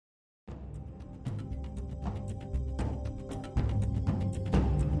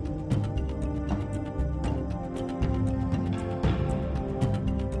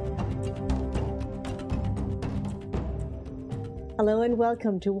Hello and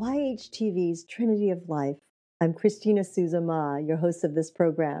welcome to YHTV's Trinity of Life. I'm Christina Souza Ma, your host of this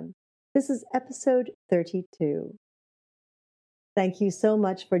program. This is episode 32. Thank you so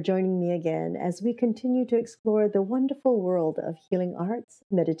much for joining me again as we continue to explore the wonderful world of healing arts,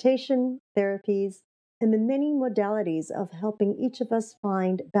 meditation, therapies, and the many modalities of helping each of us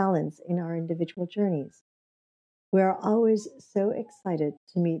find balance in our individual journeys. We are always so excited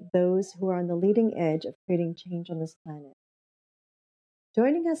to meet those who are on the leading edge of creating change on this planet.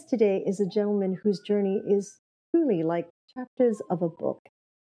 Joining us today is a gentleman whose journey is truly like chapters of a book.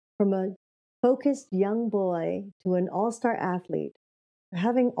 From a focused young boy to an all-star athlete,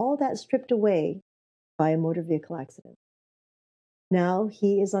 having all that stripped away by a motor vehicle accident. Now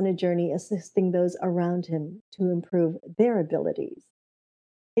he is on a journey assisting those around him to improve their abilities.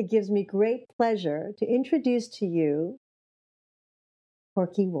 It gives me great pleasure to introduce to you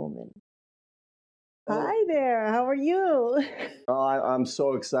Corky Woolman. Hi there. How are you? Oh, I'm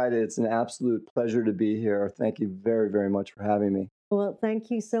so excited. It's an absolute pleasure to be here. Thank you very, very much for having me. Well, thank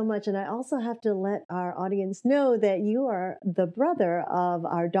you so much. And I also have to let our audience know that you are the brother of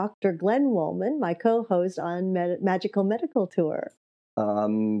our Dr. Glenn Woolman, my co-host on Magical Medical Tour.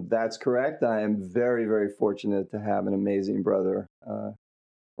 That's correct. I am very, very fortunate to have an amazing brother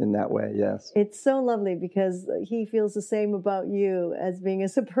in that way, yes. It's so lovely because he feels the same about you as being a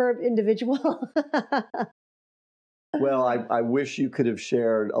superb individual. Well, I wish you could have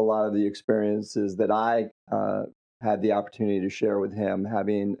shared a lot of the experiences that I had the opportunity to share with him.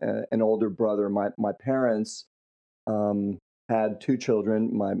 Having an older brother, my parents had two children,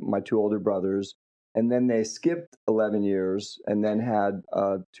 my two older brothers, and then they skipped 11 years and then had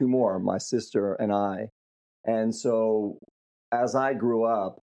two more, my sister and I. And so as I grew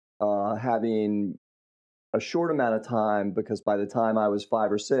up, having a short amount of time, because by the time I was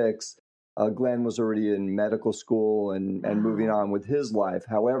 5 or 6, Glenn was already in medical school and moving on with his life.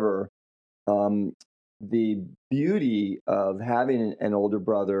 However, the beauty of having an older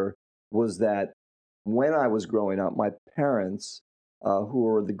brother was that when I was growing up, my parents, who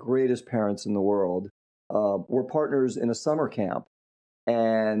were the greatest parents in the world, were partners in a summer camp.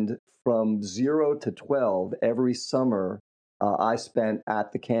 And from 0 to 12, every summer, I spent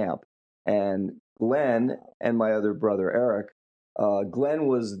at the camp. And Glenn and my other brother, Eric, Glenn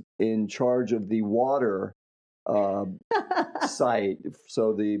was in charge of the water site.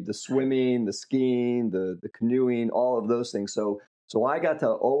 So the swimming, the skiing, the canoeing, all of those things. So I got to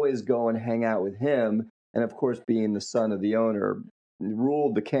always go and hang out with him. And of course, being the son of the owner,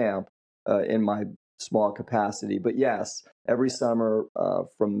 ruled the camp in my small capacity. But yes, every summer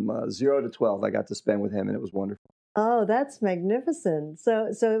from 0 to 12, I got to spend with him, and it was wonderful. Oh, that's magnificent. So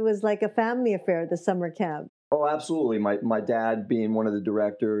it was like a family affair, the summer camp. Oh, absolutely. My dad being one of the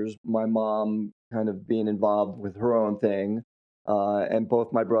directors, my mom kind of being involved with her own thing, and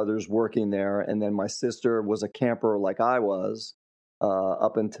both my brothers working there. And then my sister was a camper like I was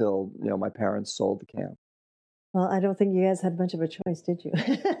up until, my parents sold the camp. Well, I don't think you guys had much of a choice, did you?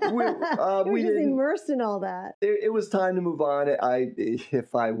 You were just immersed in all that. It was time to move on.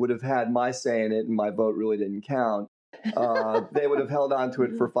 If I would have had my say in it and my vote really didn't count, they would have held on to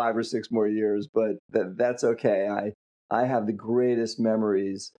it for 5 or 6 more years. But that's okay. I have the greatest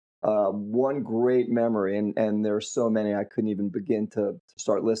memories. One great memory, and there are so many I couldn't even begin to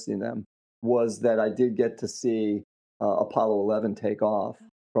start listing them, was that I did get to see Apollo 11 take off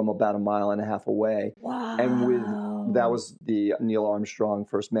from about 1.5 miles away. Wow. And that was the Neil Armstrong,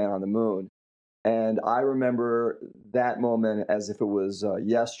 first man on the moon. And I remember that moment as if it was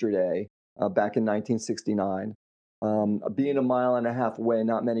yesterday, back in 1969. Being 1.5 miles away,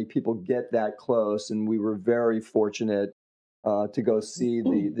 not many people get that close, and we were very fortunate to go see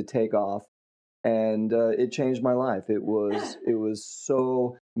the takeoff. And it changed my life. It was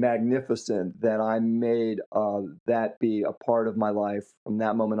so magnificent that I made that be a part of my life from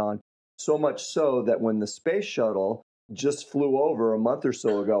that moment on. So much so that when the space shuttle just flew over a month or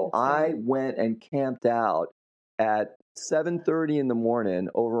so ago, I went and camped out at 7:30 in the morning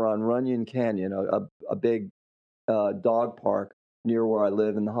over on Runyon Canyon, a big dog park near where I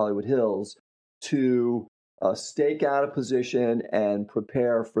live in the Hollywood Hills, to stake out a position and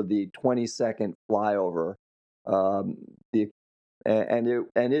prepare for the 20-second flyover.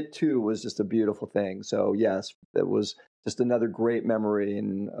 It too was just a beautiful thing. So yes, it was just another great memory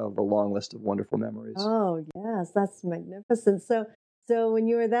of a long list of wonderful memories. Oh yes, that's magnificent. So when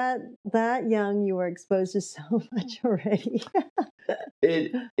you were that young, you were exposed to so much already.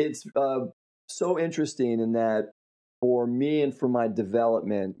 It's so interesting in that for me and for my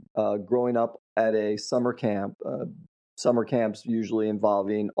development, growing up at a summer camp, summer camps usually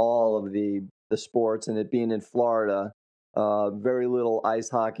involving all of the sports, and it being in Florida, very little ice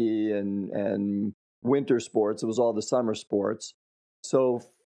hockey and winter sports. It was all the summer sports. So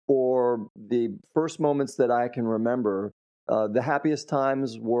for the first moments that I can remember, the happiest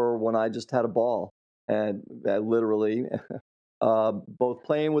times were when I just had a ball and literally both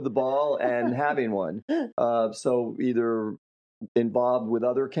playing with the ball and having one. So either involved with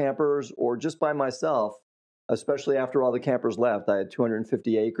other campers or just by myself, especially after all the campers left. I had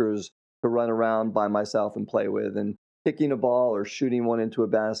 250 acres to run around by myself and play with, and kicking a ball or shooting one into a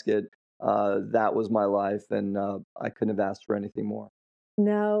basket. That was my life, and I couldn't have asked for anything more.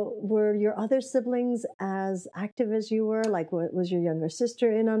 Now, were your other siblings as active as you were? Like, was your younger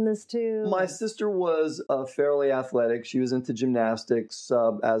sister in on this too? My sister was fairly athletic. She was into gymnastics,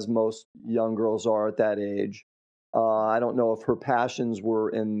 as most young girls are at that age. I don't know if her passions were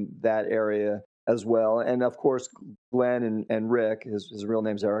in that area as well. And of course, Glenn and Rick, his real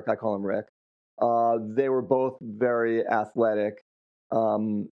name's Eric, I call him Rick, they were both very athletic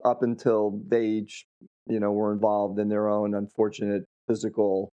up until they each, were involved in their own unfortunate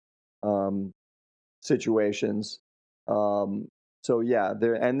physical situations. So yeah,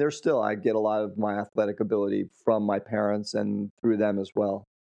 they're still, I get a lot of my athletic ability from my parents and through them as well.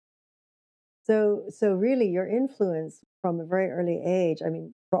 So really your influence from a very early age, I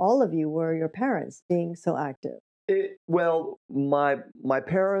mean, for all of you, were your parents being so active. Well, my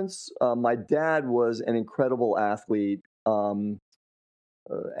parents, my dad was an incredible athlete, and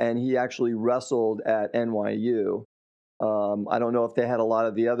he actually wrestled at NYU. I don't know if they had a lot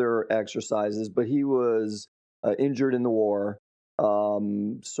of the other exercises, but he was injured in the war,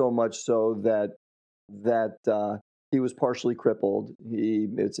 so much so that he was partially crippled.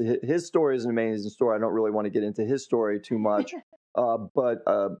 His story is an amazing story. I don't really want to get into his story too much, but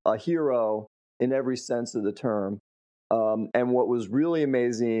a hero in every sense of the term. And what was really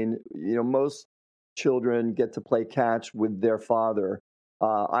amazing, most children get to play catch with their father.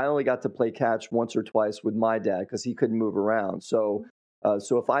 I only got to play catch once or twice with my dad because he couldn't move around. So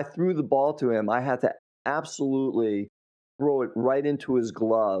if I threw the ball to him, I had to absolutely throw it right into his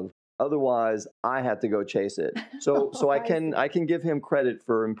glove. Otherwise, I had to go chase it. So I can give him credit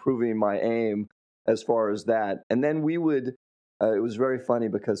for improving my aim as far as that. And then we would, it was very funny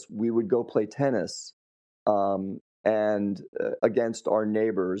because we would go play tennis, and against our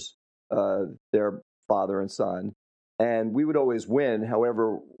neighbors, their father and son. And we would always win.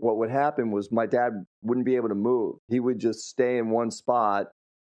 However, what would happen was my dad wouldn't be able to move. He would just stay in one spot,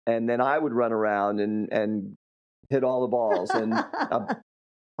 and then I would run around and hit all the balls. And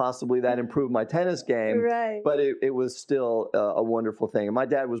possibly that improved my tennis game, right. But it was still a wonderful thing. And my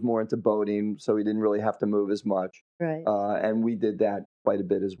dad was more into boating, so he didn't really have to move as much. Right. And we did that quite a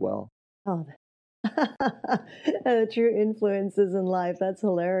bit as well. Oh, true influences in life. That's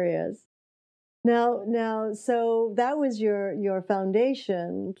hilarious. Now, so that was your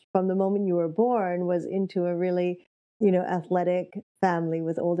foundation from the moment you were born, was into a really, athletic family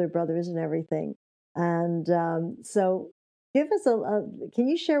with older brothers and everything. And so give us can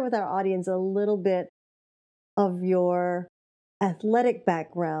you share with our audience a little bit of your athletic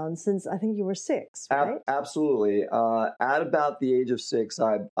background, since I think you were 6, right? Absolutely. At about the age of 6,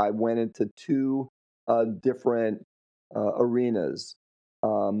 I went into 2 different arenas.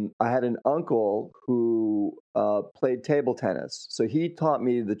 I had an uncle who played table tennis, so he taught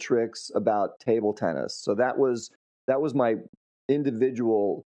me the tricks about table tennis. So that was my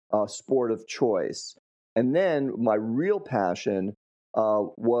individual sport of choice. And then my real passion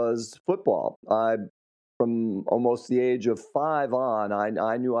was football. From almost the age of 5 on,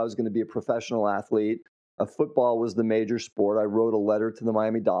 I knew I was going to be a professional athlete. Football was the major sport. I wrote a letter to the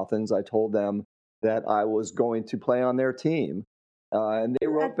Miami Dolphins. I told them that I was going to play on their team. And they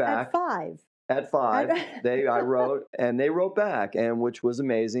wrote back. At 5? At 5, I wrote, and they wrote back, and which was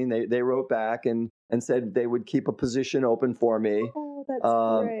amazing. They wrote back and said they would keep a position open for me. Oh, that's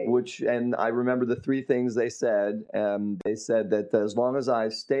great. And I remember the 3 things they said. They said that as long as I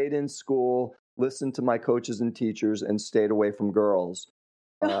stayed in school, listened to my coaches and teachers, and stayed away from girls.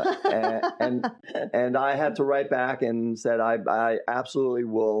 And I had to write back and said I absolutely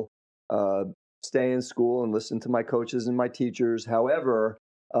will stay in school and listen to my coaches and my teachers. However,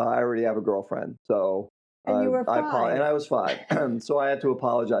 I already have a girlfriend, so and you were 5. And I was 5, so I had to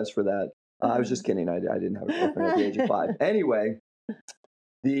apologize for that. I was just kidding. I didn't have a girlfriend at the age of 5. Anyway,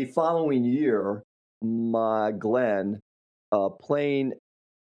 the following year, my Glenn, playing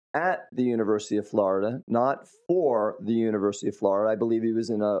at the University of Florida, not for the University of Florida. I believe he was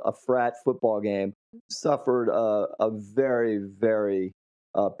in a frat football game, suffered a very, very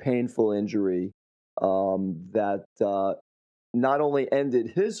painful injury that not only ended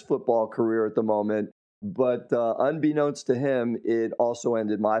his football career at the moment, But unbeknownst to him, it also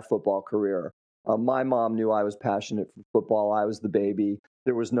ended my football career. My mom knew I was passionate for football. I was the baby.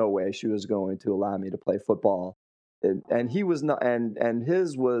 There was no way she was going to allow me to play football. And he was not, and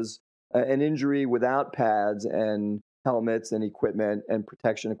his was an injury without pads and helmets and equipment and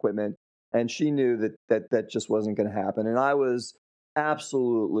protection equipment. And she knew that just wasn't going to happen. And I was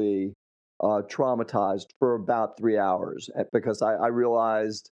absolutely traumatized for about 3 hours because I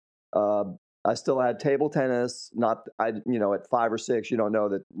realized uh, I still had table tennis. Not at 5 or 6, you don't know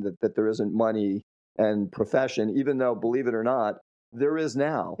that there isn't money and profession, even though, believe it or not, there is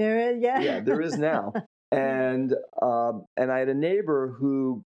now. There is, yeah. Yeah, there is now. And I had a neighbor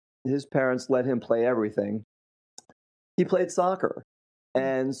who his parents let him play everything. He played soccer.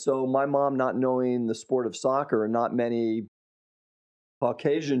 And so my mom, not knowing the sport of soccer, and not many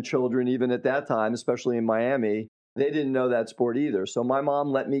Caucasian children, even at that time, especially in Miami, they didn't know that sport either. So my mom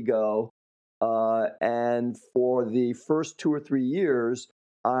let me go. And for the first 2 or 3 years,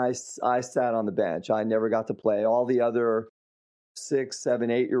 I sat on the bench. I never got to play. All the other 6, 7,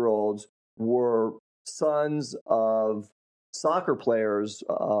 8-year-olds were sons of soccer players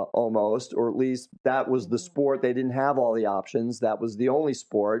almost, or at least that was the sport. They didn't have all the options. That was the only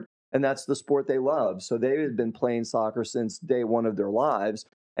sport. And that's the sport they love. So they had been playing soccer since day one of their lives.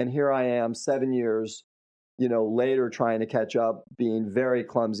 And here I am 7 years, later trying to catch up, being very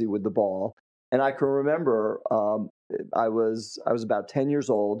clumsy with the ball. And I can remember I was about 10 years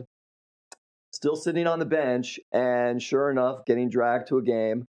old, still sitting on the bench, and sure enough, getting dragged to a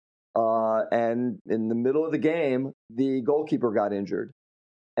game. And in the middle of the game, the goalkeeper got injured.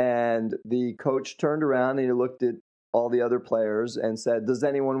 And the coach turned around and he looked at all the other players and said, "Does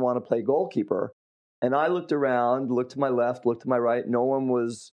anyone want to play goalkeeper?" And I looked around, looked to my left, looked to my right. No one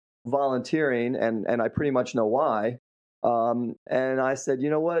was volunteering, and I pretty much know why. And I said, "You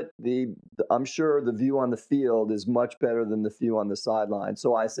know what? I'm sure the view on the field is much better than the view on the sideline."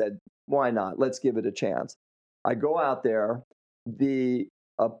 So I said, "Why not? Let's give it a chance." I go out there. The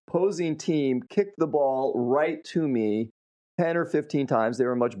opposing team kicked the ball right to me 10 or 15 times. They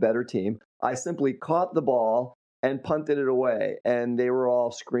were a much better team. I simply caught the ball and punted it away. And they were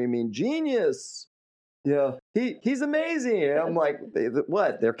all screaming, "Genius! Yeah, he's amazing." And I'm like,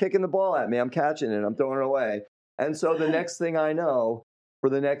 "What? They're kicking the ball at me. I'm catching it. I'm throwing it away." And so the next thing I know, for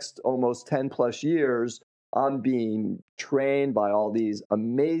the next almost 10 plus years, I'm being trained by all these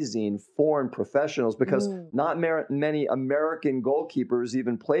amazing foreign professionals because not many American goalkeepers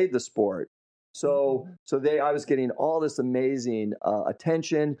even played the sport. So I was getting all this amazing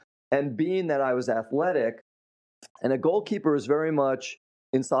attention, and being that I was athletic, and a goalkeeper is very much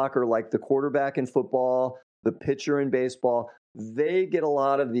in soccer like the quarterback in football, the pitcher in baseball. They get a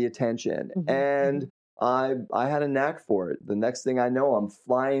lot of the attention, and I had a knack for it. The next thing I know, I'm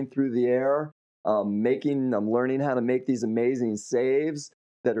flying through the air, I'm learning how to make these amazing saves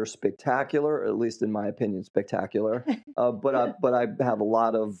that are spectacular, at least in my opinion, spectacular. But I have a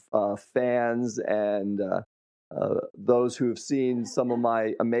lot of fans and those who have seen some of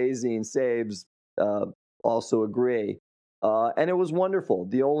my amazing saves also agree. And it was wonderful.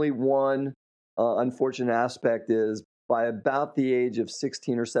 The only one unfortunate aspect is by about the age of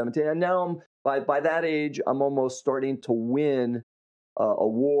 16 or 17, and now by that age, I'm almost starting to win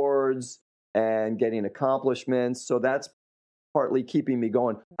awards and getting accomplishments. So that's partly keeping me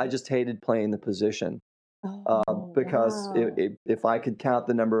going. I just hated playing the position because if I could count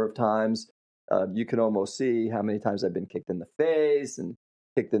the number of times, you can almost see how many times I've been kicked in the face and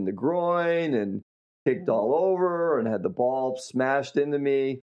kicked in the groin and kicked all over and had the ball smashed into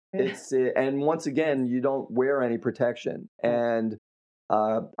me. And once again, you don't wear any protection. And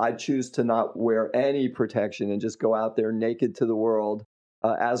I choose to not wear any protection and just go out there naked to the world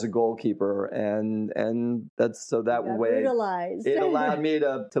as a goalkeeper. And that's so that way brutalized. It allowed me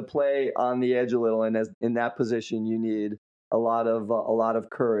to play on the edge a little. And in that position, you need a lot of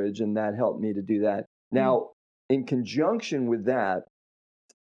courage, and that helped me to do that. Now, in conjunction with that,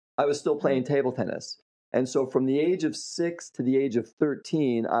 I was still playing table tennis. And so from the age of 6 to the age of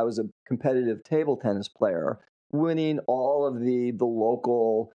 13, I was a competitive table tennis player, winning all of the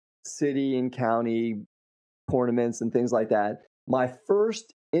local city and county tournaments and things like that. My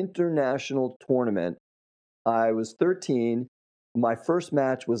first international tournament, I was 13. My first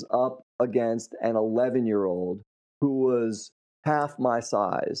match was up against an 11-year-old who was half my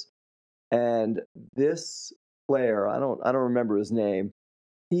size. And this player, I don't remember his name,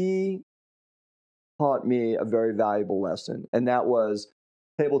 he taught me a very valuable lesson, and that was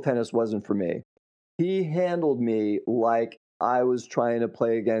table tennis wasn't for me. He handled me like I was trying to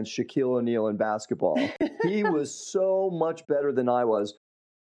play against Shaquille O'Neal in basketball. He was so much better than I was.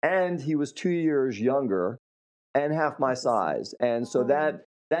 and he was 2 years younger and half my size. And so that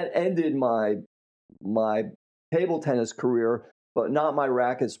ended my table tennis career, but not my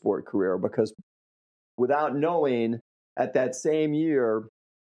racket sport career, because without knowing, at that same year,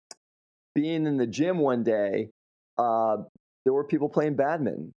 being in the gym one day, there were people playing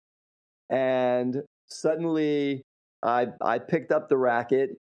badminton. And suddenly I picked up the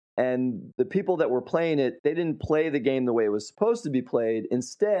racket, and the people that were playing it, they didn't play the game the way it was supposed to be played.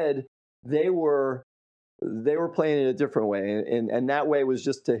 Instead, they were playing it a different way. And that way was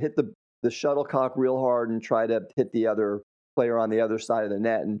just to hit the shuttlecock real hard and try to hit the other player on the other side of the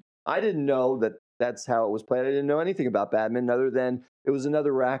net. And I didn't know that that's how it was played. I didn't know anything about badminton other than it was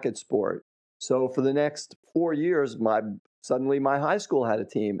another racket sport. So for the next 4 years, suddenly my high school had a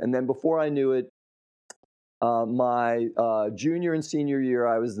team. And then before I knew it, my junior and senior year,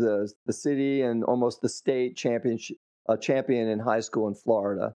 I was the city and almost the state champion in high school in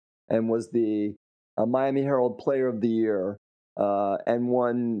Florida, and was the Miami Herald Player of the Year, and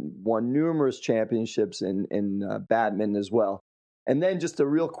won numerous championships in badminton as well. And then just a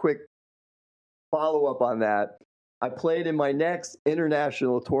real quick follow up on that, I played in my next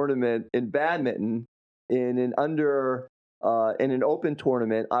international tournament in badminton in an open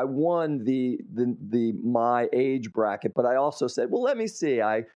tournament. I won the my age bracket, but I also said, well, let me see.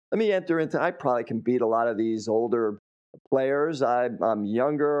 Let me enter into. I probably can beat a lot of these older players. I'm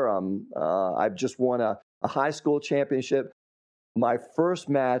younger. I've just won a high school championship. My first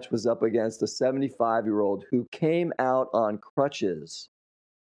match was up against a 75-year-old who came out on crutches,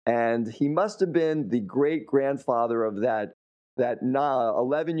 and he must have been the great grandfather of that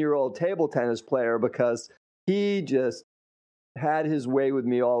 11-year-old table tennis player, because he just had his way with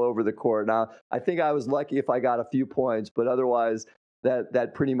me all over the court. Now, I think I was lucky if I got a few points, but otherwise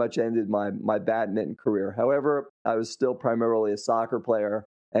that pretty much ended my badminton career. However, I was still primarily a soccer player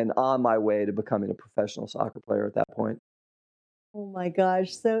and on my way to becoming a professional soccer player at that point. Oh my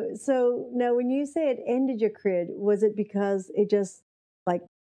gosh. So now when you say it ended your career, was it because it just like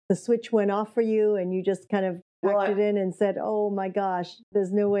the switch went off for you and you just kind of packed it in and said, oh my gosh,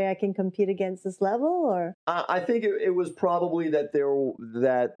 there's no way I can compete against this level? Or I think it was probably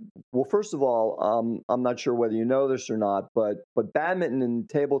well, first of all, I'm not sure whether you know this or not, but badminton and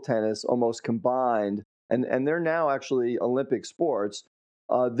table tennis almost combined, and they're now actually Olympic sports.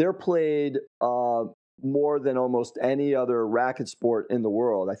 They're played more than almost any other racket sport in the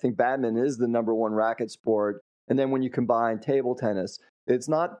world. I think badminton is the number one racket sport. And then when you combine table tennis, it's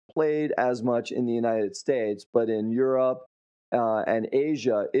not played as much in the United States, but in Europe and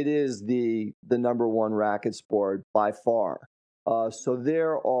Asia, it is the number one racket sport by far. So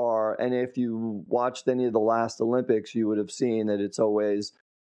there are, and if you watched any of the last Olympics, you would have seen that it's always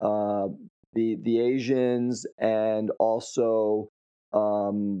the Asians and also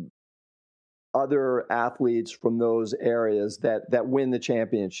other athletes from those areas that win the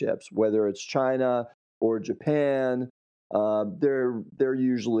championships, whether it's China or Japan. They're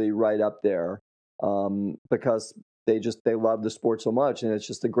usually right up there because they love the sport so much, and it's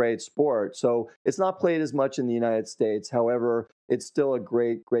just a great sport. So it's not played as much in the United States. However, it's still a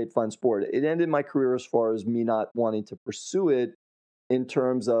great fun sport. It ended my career as far as me not wanting to pursue it in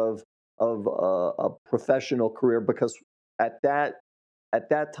terms of a professional career, because at that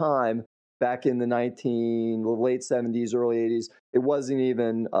time, back in the late 70s, early 80s, it wasn't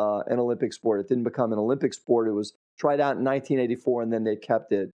even an Olympic sport. It didn't become an Olympic sport. It was tried out in 1984, and then they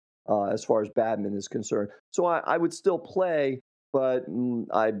kept it as far as badminton is concerned. So I would still play, but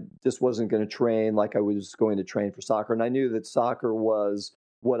I just wasn't going to train like I was going to train for soccer. And I knew that soccer was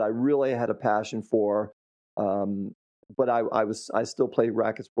what I really had a passion for. But I still play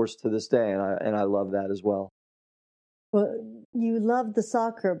racket sports to this day, and I love that as well. Well, you loved the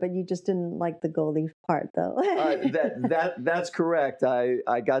soccer, but you just didn't like the goalie part, though. That's correct.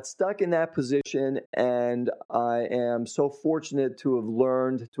 I got stuck in that position, and I am so fortunate to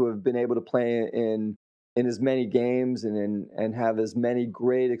have been able to play in as many games and have as many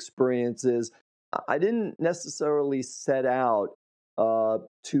great experiences. I didn't necessarily set out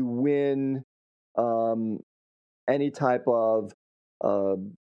to win any type of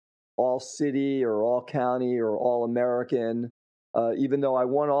all city or all county or all American, even though I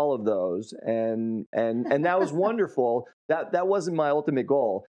won all of those, and that was wonderful. That wasn't my ultimate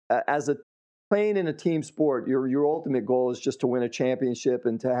goal. Playing in a team sport, your ultimate goal is just to win a championship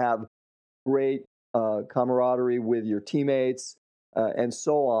and to have great camaraderie with your teammates and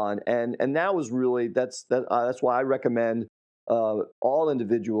so on. And that was really that's why I recommend all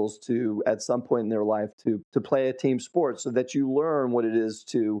individuals to, at some point in their life, to play a team sport, so that you learn what it is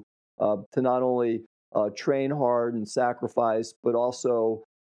to not only train hard and sacrifice, but also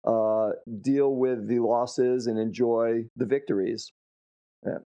deal with the losses and enjoy the victories.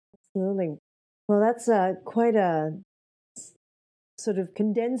 Yeah. Absolutely. Well, that's quite a sort of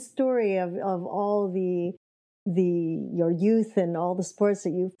condensed story of all your youth and all the sports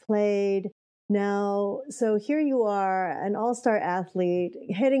that you've played. Now, so here you are, an all-star athlete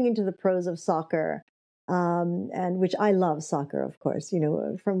heading into the pros of soccer, and which I love soccer, of course,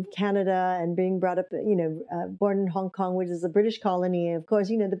 from Canada and being brought up, born in Hong Kong, which is a British colony. Of course,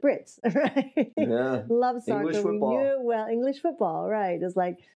 the Brits, right? Yeah. Love soccer. English football. We knew, well, English football, right. It's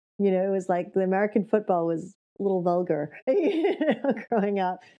like, it was like the American football was a little vulgar growing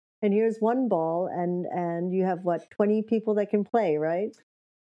up. And here's one ball, and you have 20 people that can play, right?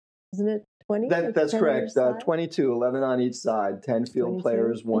 Isn't it 20? That's correct. 22, 11 on each side, 10 field 22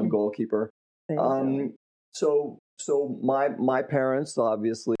 players, one goalkeeper. So my parents,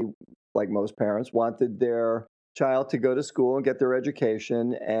 obviously, like most parents, wanted their child to go to school and get their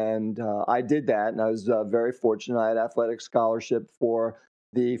education, and I did that, and I was very fortunate. I had athletic scholarship for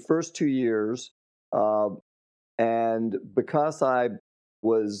the first 2 years, and because I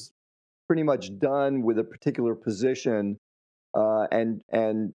was pretty much done with a particular position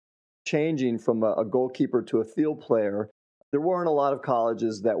and changing from a goalkeeper to a field player, there weren't a lot of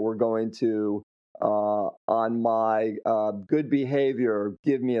colleges that were going to, on my good behavior,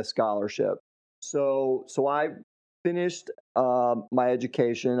 give me a scholarship. So I finished my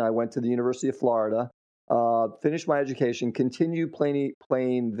education. I went to the University of Florida, finished my education, continued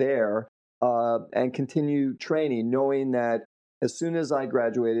playing there, and continued training, knowing that as soon as I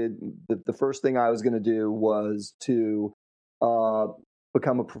graduated, the first thing I was going to do was to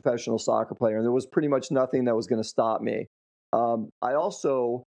become a professional soccer player. And there was pretty much nothing that was going to stop me. I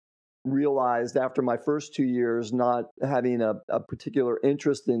also realized after my first 2 years not having a particular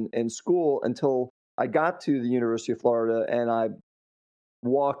interest in school until I got to the University of Florida and I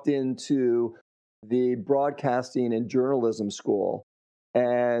walked into the broadcasting and journalism school.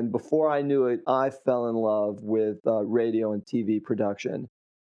 And before I knew it, I fell in love with radio and TV production.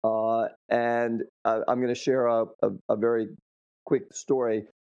 And I'm going to share a very quick story.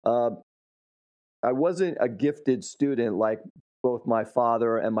 I wasn't a gifted student like both my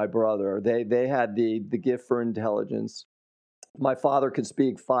father and my brother. They had the gift for intelligence. My father could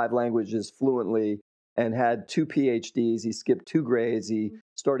speak 5 languages fluently and had 2 PhDs. He skipped 2 grades. He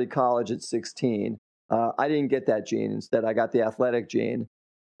started college at 16. I didn't get that gene. Instead, I got the athletic gene.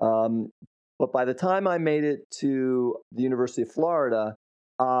 But by the time I made it to the University of Florida,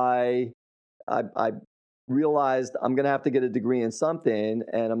 I realized I'm going to have to get a degree in something,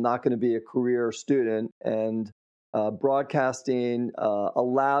 and I'm not going to be a career student. And broadcasting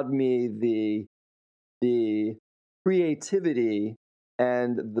allowed me the creativity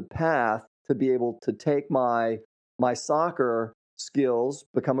and the path to be able to take my soccer skills,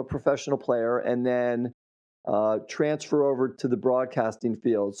 become a professional player, and then transfer over to the broadcasting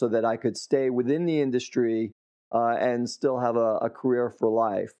field so that I could stay within the industry and still have a career for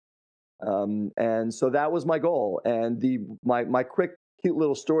life. And so that was my goal. And my quick, cute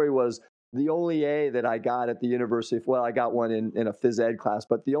little story was the only A that I got at the university. Well, I got one in a phys ed class,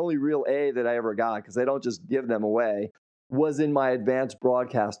 but the only real A that I ever got, because they don't just give them away, was in my advanced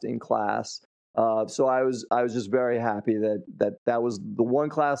broadcasting class. So I was just very happy that was the one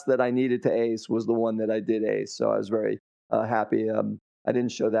class that I needed to ace was the one that I did ace. So I was very happy. I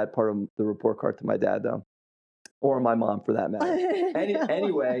didn't show that part of the report card to my dad though, or my mom for that matter.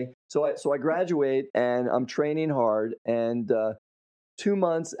 Anyway, so I graduate and I'm training hard. And 2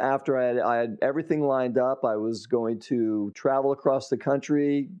 months after I had everything lined up, I was going to travel across the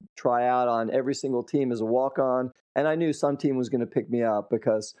country, try out on every single team as a walk-on, and I knew some team was going to pick me up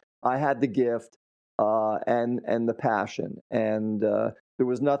because I had the gift and the passion, and there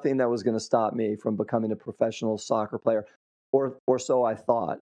was nothing that was going to stop me from becoming a professional soccer player, or so I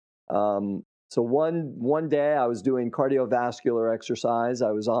thought. So one day I was doing cardiovascular exercise. I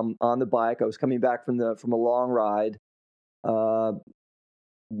was on the bike. I was coming back from a long ride.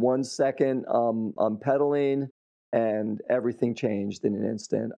 1 second, I'm pedaling, and everything changed in an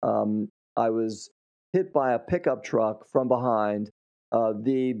instant. I was hit by a pickup truck from behind.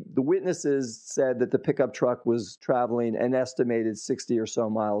 The witnesses said that the pickup truck was traveling an estimated 60 or so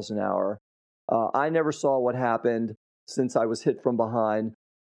miles an hour. I never saw what happened since I was hit from behind.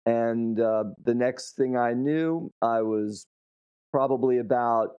 And the next thing I knew, I was probably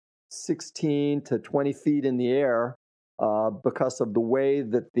about 16 to 20 feet in the air because of the way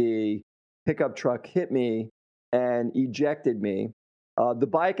that the pickup truck hit me and ejected me. The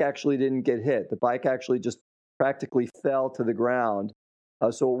bike actually didn't get hit. The bike actually just practically fell to the ground.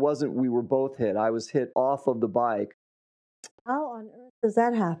 So it wasn't we were both hit. I was hit off of the bike. How on earth does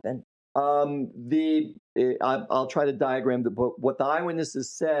that happen? I'll try to diagram what the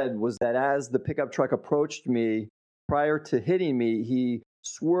eyewitnesses said was that as the pickup truck approached me, prior to hitting me, he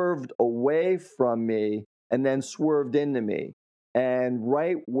swerved away from me and then swerved into me. And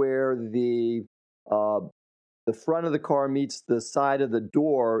right where the front of the car meets the side of the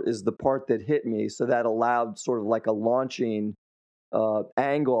door is the part that hit me. So that allowed sort of like a launching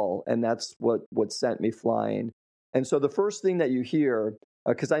angle, and that's what sent me flying. And so the first thing that you hear,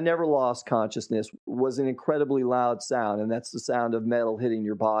 because I never lost consciousness, was an incredibly loud sound, and that's the sound of metal hitting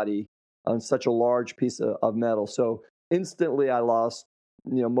your body on such a large piece of metal. So instantly I lost,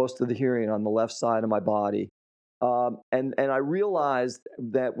 most of the hearing on the left side of my body. And I realized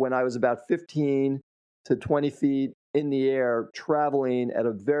that when I was about 15 to 20 feet in the air, traveling at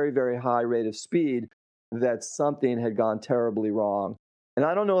a very, very high rate of speed, that something had gone terribly wrong. And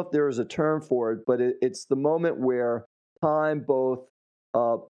I don't know if there is a term for it, but it's the moment where time both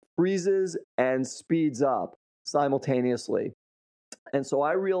freezes and speeds up simultaneously. And so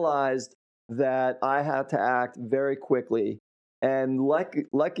I realized that I had to act very quickly. And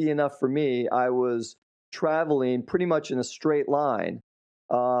lucky enough for me, I was traveling pretty much in a straight line.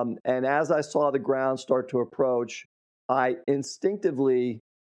 And as I saw the ground start to approach, I instinctively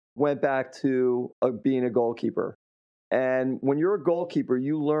went back to being a goalkeeper. And when you're a goalkeeper,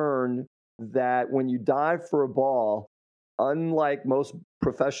 you learn that when you dive for a ball, unlike most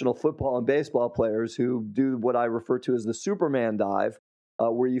professional football and baseball players who do what I refer to as the Superman dive,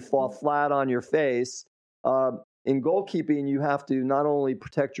 where you fall flat on your face, in goalkeeping, you have to not only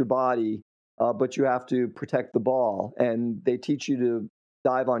protect your body, but you have to protect the ball. And they teach you to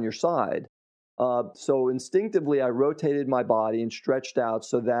dive on your side. So instinctively, I rotated my body and stretched out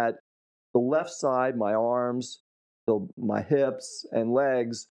so that the left side, my arms, my hips and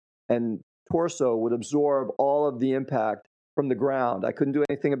legs and torso would absorb all of the impact from the ground. I couldn't do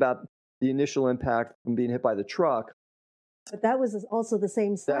anything about the initial impact from being hit by the truck. But that was also the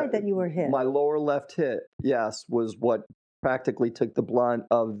same side that you were hit. My lower left hip, yes, was what practically took the blunt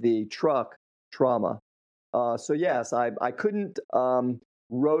of the truck trauma. So yes, I couldn't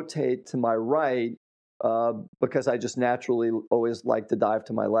rotate to my right because I just naturally always like to dive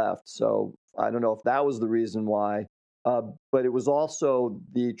to my left. So I don't know if that was the reason why, but it was also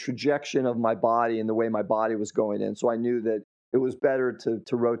the trajectory of my body and the way my body was going in. So I knew that it was better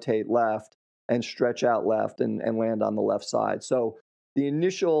to rotate left and stretch out left and land on the left side. So the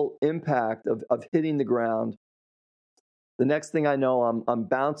initial impact of hitting the ground, the next thing I know, I'm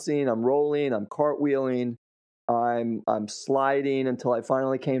bouncing, I'm rolling, I'm cartwheeling, I'm sliding until I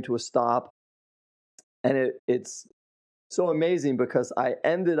finally came to a stop. And it's so amazing because I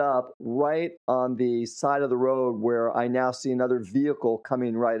ended up right on the side of the road where I now see another vehicle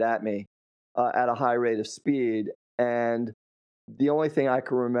coming right at me at a high rate of speed. And the only thing I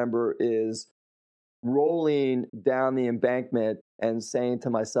can remember is rolling down the embankment and saying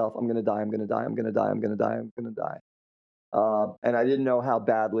to myself, I'm going to die, I'm going to die, I'm going to die, I'm going to die, I'm going to die. And I didn't know how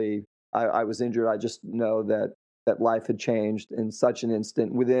badly I was injured. I just know that life had changed in such an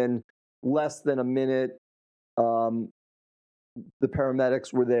instant. Within less than a minute, the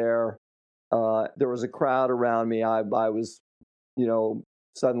paramedics were there. There was a crowd around me. I was,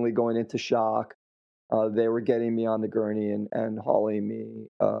 suddenly going into shock. They were getting me on the gurney and hauling me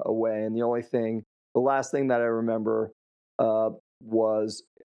away. And the last thing that I remember was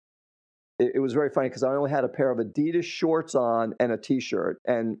it was very funny because I only had a pair of Adidas shorts on and a T-shirt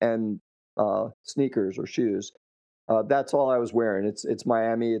and sneakers or shoes. That's all I was wearing. It's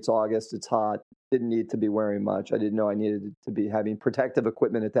Miami. It's August. It's hot. Didn't need to be wearing much. I didn't know I needed to be having protective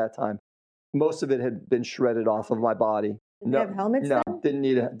equipment at that time. Most of it had been shredded off of my body. Did you have helmets? No, then? didn't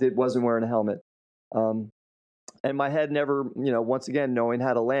need it. Wasn't wearing a helmet. And my head never, once again, knowing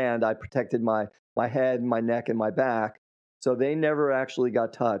how to land, I protected my head, my neck, and my back. So they never actually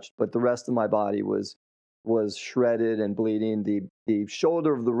got touched, but the rest of my body was shredded and bleeding. The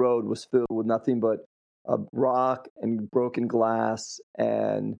shoulder of the road was filled with nothing but rock and broken glass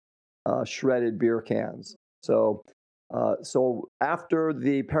and shredded beer cans. So after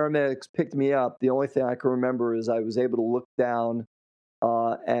the paramedics picked me up, the only thing I can remember is I was able to look down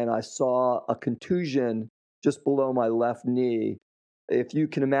and I saw a contusion just below my left knee. If you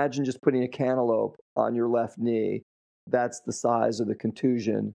can imagine just putting a cantaloupe on your left knee, that's the size of the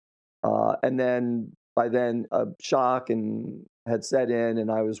contusion. And then by then, shock and had set in,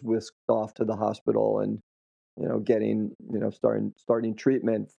 and I was whisked off to the hospital and, getting, starting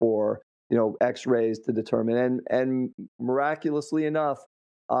treatment for, X-rays to determine. And miraculously enough,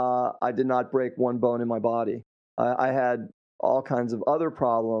 I did not break one bone in my body. I had all kinds of other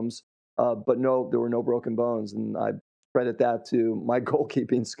problems, but there were no broken bones, and I credit that to my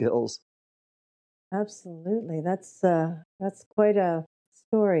goalkeeping skills. Absolutely. That's quite a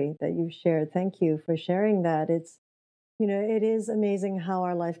story that you've shared. Thank you for sharing that. It is amazing how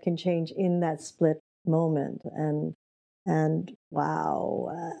our life can change in that split moment. And wow,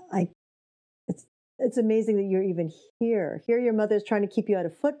 it's amazing that you're even here. Here, your mother's trying to keep you out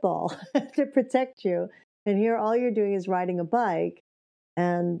of football to protect you, and here all you're doing is riding a bike.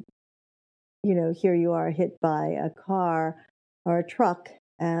 And here you are hit by a car or a truck.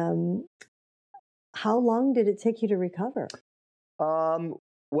 How long did it take you to recover?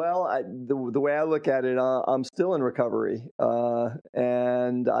 Well, the way I look at it, I'm still in recovery,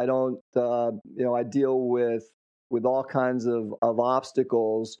 and I don't, I deal with all kinds of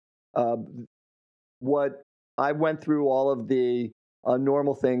obstacles. What I went through all of the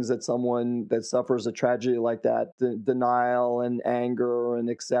normal things that someone that suffers a tragedy like that, denial and anger and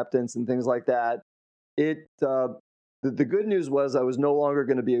acceptance and things like that. The good news was I was no longer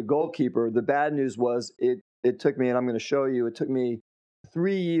going to be a goalkeeper. The bad news was it took me, and I'm going to show you, it took me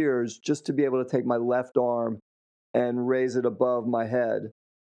 3 years just to be able to take my left arm and raise it above my head.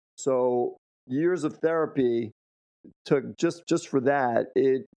 So years of therapy took just for that.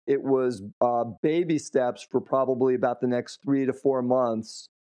 It was baby steps for probably about the next 3 to 4 months.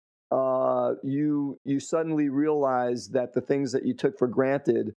 You suddenly realize that the things that you took for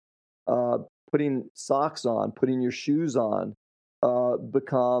granted, putting socks on, putting your shoes on,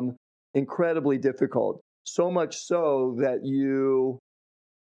 become incredibly difficult. So much so that you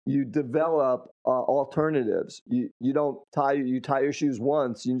develop alternatives. You don't tie your shoes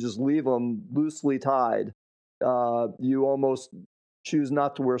once. You just leave them loosely tied. You almost choose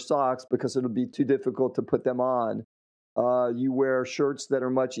not to wear socks because it'll be too difficult to put them on. You wear shirts that are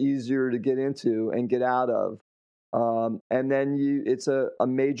much easier to get into and get out of. And then it's a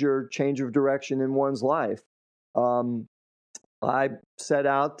major change of direction in one's life. I set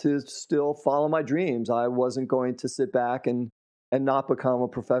out to still follow my dreams. I wasn't going to sit back and not become a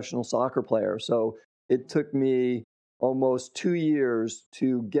professional soccer player. So it took me almost 2 years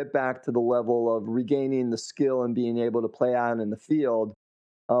to get back to the level of regaining the skill and being able to play out in the field.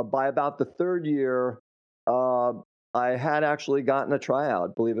 By about the third year, I had actually gotten a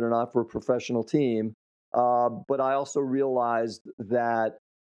tryout, believe it or not, for a professional team. But I also realized that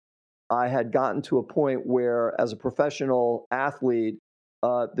I had gotten to a point where, as a professional athlete,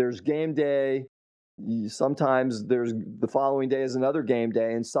 there's game day. Sometimes there's the following day is another game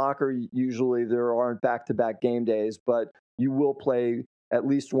day. In soccer, usually there aren't back-to-back game days, but you will play at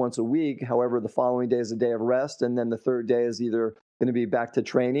least once a week. However, the following day is a day of rest, and then the third day is either going to be back to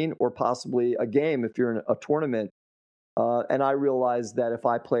training or possibly a game if you're in a tournament. And I realized that if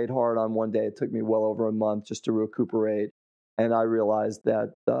I played hard on one day, it took me well over a month just to recuperate. And I realized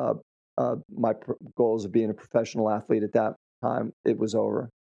that my goals of being a professional athlete at that time, it was over.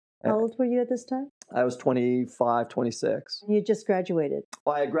 How old were you at this time? I was 25, 26. You just graduated?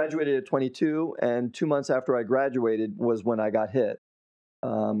 Well, I graduated at 22, and 2 months after I graduated was when I got hit.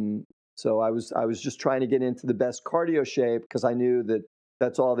 So I was just trying to get into the best cardio shape because I knew that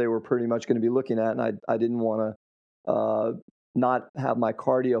that's all they were pretty much going to be looking at, and I didn't want to not have my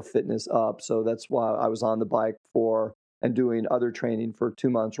cardio fitness up. So that's why I was on the bike and doing other training for 2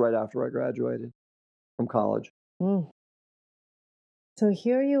 months right after I graduated from college. Mm. So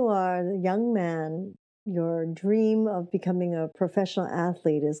here you are, the young man. Your dream of becoming a professional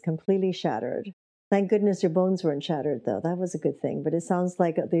athlete is completely shattered. Thank goodness your bones weren't shattered, though. That was a good thing. But it sounds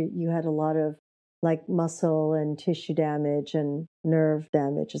like you had a lot of muscle and tissue damage and nerve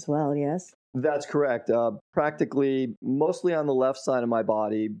damage as well, yes? That's correct. Practically mostly on the left side of my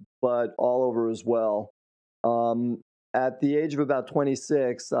body, but all over as well. At the age of about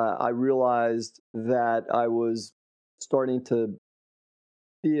 26, I realized that I was starting to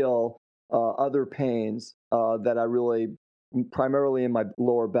feel other pains that I really, primarily in my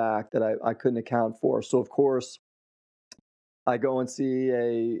lower back, that I couldn't account for. So, of course, I go and see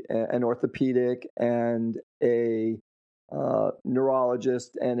an orthopedic and a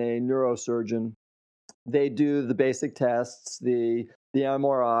neurologist and a neurosurgeon. They do the basic tests, the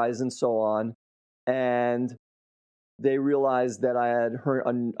MRIs, and so on, and they realized that I had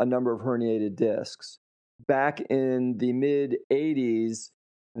a number of herniated discs. Back in the mid 80s,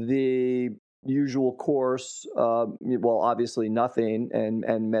 the usual course, well, obviously nothing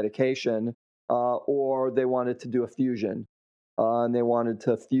and medication, or they wanted to do a fusion. And they wanted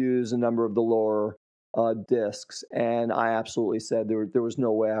to fuse a number of the lower discs. And I absolutely said there was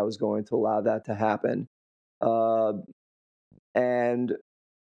no way I was going to allow that to happen. And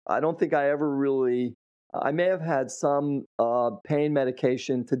I don't think I ever really, I may have had some pain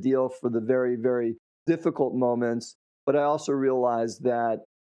medication to deal for the very, very difficult moments, but I also realized that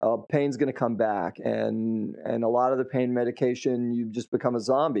pain's going to come back, and a lot of the pain medication, you just become a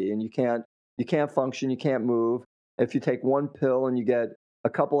zombie, and you can't function, you can't move. If you take one pill and you get a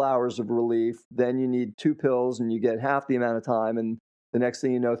couple hours of relief, then you need two pills and you get half the amount of time, and the next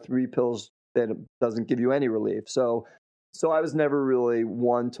thing you know, three pills that doesn't give you any relief. So I was never really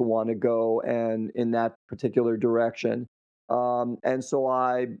one to want to go and in that particular direction. And so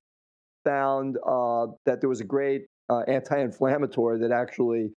I found that there was a great anti-inflammatory that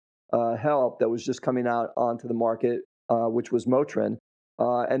actually helped, that was just coming out onto the market, which was Motrin,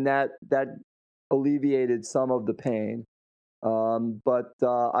 and that alleviated some of the pain. But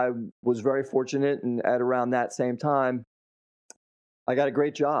I was very fortunate, and at around that same time, I got a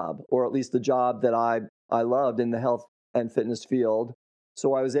great job, or at least a job that I loved in the health and fitness field.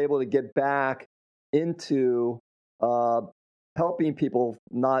 So I was able to get back into helping people,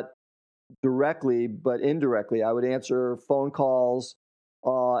 not directly, but indirectly. I would answer phone calls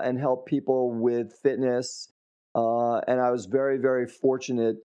and help people with fitness. And I was very, very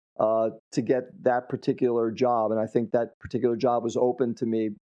fortunate to get that particular job. And I think that particular job was open to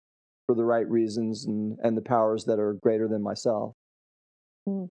me for the right reasons and the powers that are greater than myself.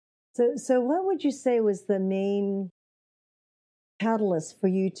 Mm. So what would you say was the main catalyst for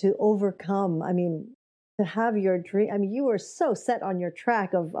you to overcome? I mean, to have your dream. I mean, you were so set on your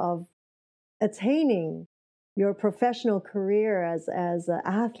track of attaining your professional career as an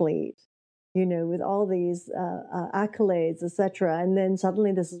athlete, with all these accolades, etc. And then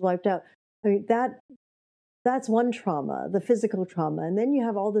suddenly this is wiped out. I mean, that's one trauma, the physical trauma, and then you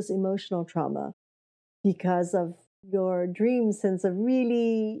have all this emotional trauma because of your dream since a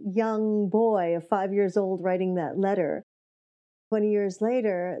really young boy of 5 years old writing that letter. 20 years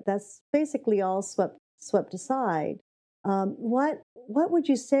later, that's basically all swept aside. What would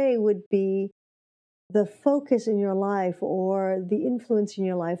you say would be the focus in your life or the influence in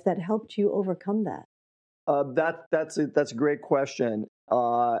your life that helped you overcome that? That's a great question,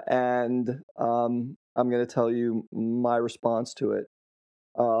 and I'm going to tell you my response to it.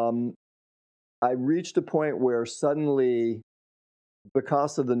 I reached a point where suddenly,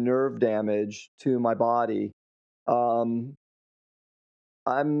 because of the nerve damage to my body, I'm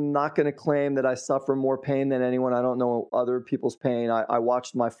not going to claim that I suffer more pain than anyone. I don't know other people's pain. I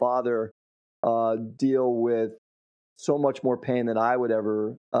watched my father deal with so much more pain than I would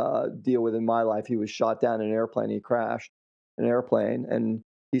ever deal with in my life. He was shot down in an airplane. He crashed an airplane, and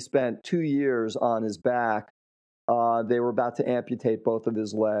he spent 2 years on his back. They were about to amputate both of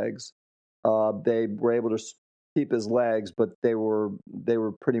his legs. They were able to keep his legs, but they were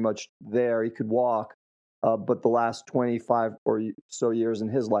pretty much there. He could walk, but the last 25 or so years in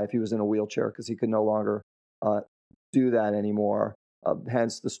his life, he was in a wheelchair because he could no longer do that anymore.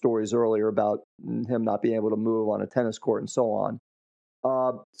 Hence the stories earlier about him not being able to move on a tennis court and so on.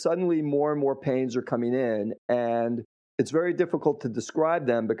 Suddenly, more and more pains are coming in, and it's very difficult to describe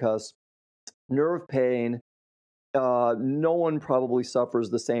them because nerve pain, no one probably suffers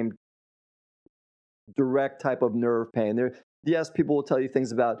the same direct type of nerve pain. Yes, people will tell you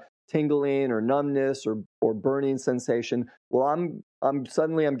things about tingling or numbness or burning sensation. Well, I'm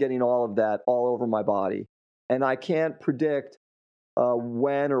suddenly getting all of that all over my body, and I can't predict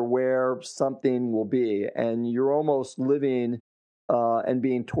when or where something will be, and you're almost living and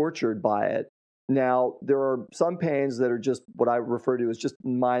being tortured by it. Now, there are some pains that are just what I refer to as just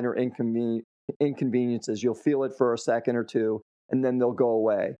minor inconveniences. You'll feel it for a second or two, and then they'll go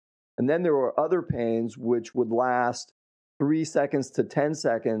away. And then there are other pains which would last 3 seconds to 10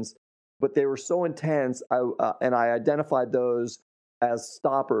 seconds, but they were so intense, and I identified those as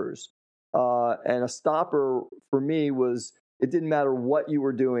stoppers. And a stopper for me was, it didn't matter what you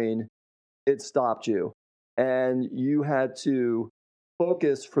were doing, it stopped you. And you had to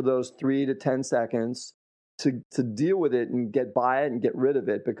focus for those 3 to 10 seconds to deal with it and get by it and get rid of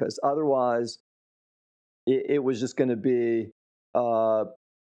it, because otherwise it was just going to be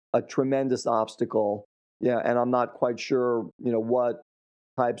a tremendous obstacle. Yeah, and I'm not quite sure, what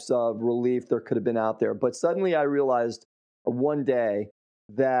types of relief there could have been out there. But suddenly I realized one day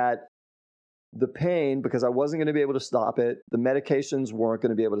that the pain, because I wasn't going to be able to stop it, the medications weren't going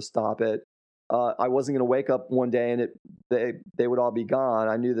to be able to stop it. I wasn't going to wake up one day and they would all be gone.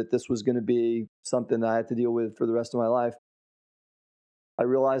 I knew that this was going to be something that I had to deal with for the rest of my life. I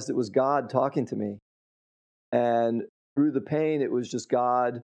realized it was God talking to me. And through the pain, it was just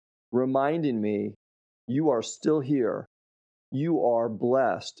God reminding me, you are still here. You are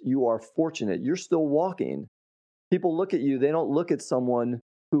blessed. You are fortunate. You're still walking. People look at you. They don't look at someone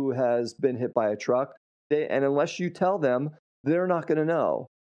who has been hit by a truck. And unless you tell them, they're not going to know.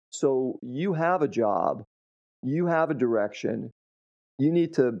 So you have a job. you have a direction. You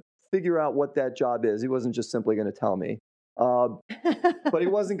need to figure out what that job is. He wasn't just simply going to tell me, but he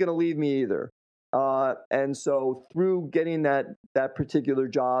wasn't going to leave me either. And so through getting that particular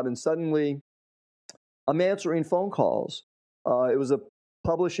job, and suddenly I'm answering phone calls. It was a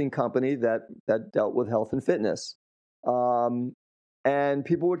publishing company that dealt with health and fitness. And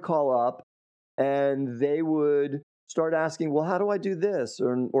people would call up and they would start asking, well, how do I do this?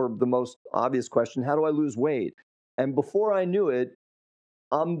 Or the most obvious question, how do I lose weight? And before I knew it,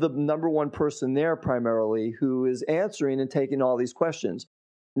 I'm the number one person there primarily who is answering and taking all these questions.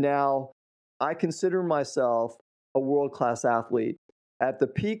 Now, I consider myself a world-class athlete. At the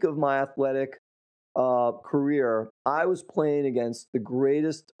peak of my athletic career, I was playing against the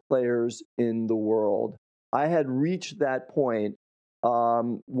greatest players in the world. I had reached that point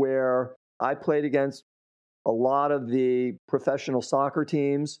where I played against a lot of the professional soccer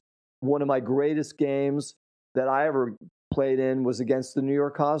teams. One of my greatest games that I ever played in was against the New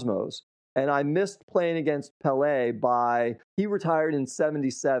York Cosmos. And I missed playing against Pelé he retired in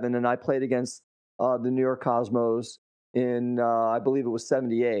 1977, and I played against the New York Cosmos in, I believe it was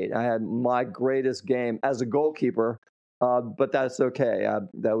 1978. I had my greatest game as a goalkeeper, but that's okay.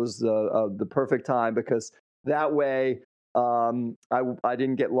 That was the perfect time, because that way I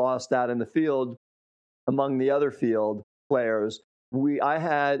didn't get lost out in the field among the other field players. I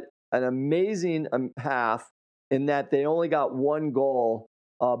had an amazing half in that they only got one goal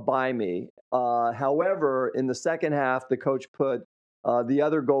by me. However, in the second half, the coach put the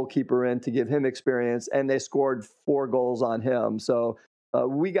other goalkeeper in to give him experience, and they scored 4 goals on him. So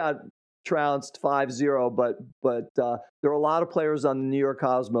we got trounced 5-0, but there are a lot of players on the New York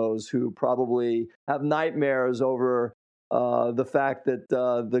Cosmos who probably have nightmares over the fact that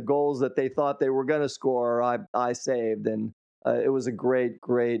the goals that they thought they were going to score, I saved. And it was a great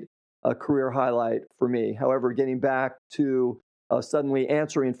career highlight for me. However, getting back to suddenly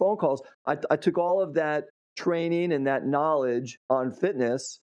answering phone calls, I took all of that training and that knowledge on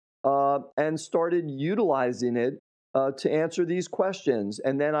fitness and started utilizing it to answer these questions.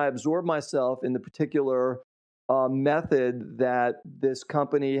 And then I absorbed myself in the particular method that this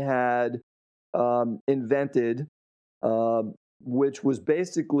company had invented, which was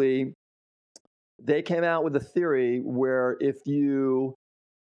basically, they came out with a theory where if you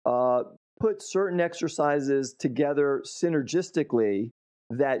put certain exercises together synergistically,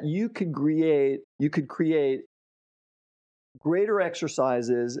 that you could create greater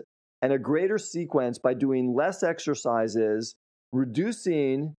exercises and a greater sequence by doing less exercises,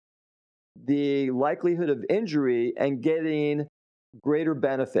 reducing the likelihood of injury and getting greater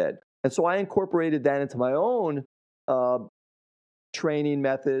benefit. And so I incorporated that into my own training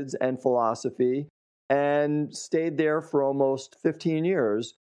methods and philosophy, and stayed there for almost 15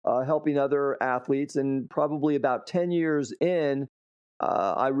 years, helping other athletes. And probably about 10 years in,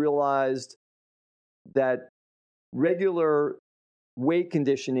 I realized that regular weight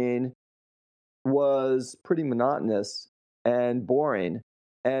conditioning was pretty monotonous and boring.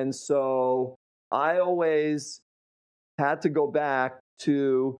 And so I always had to go back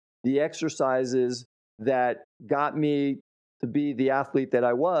to the exercises that got me to be the athlete that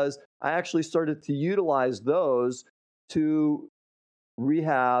I was. I actually started to utilize those to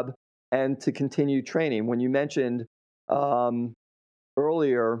rehab and to continue training. When you mentioned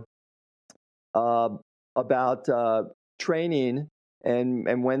earlier about training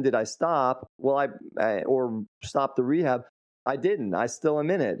and when did I stop? Well, or stop the rehab. I didn't. I still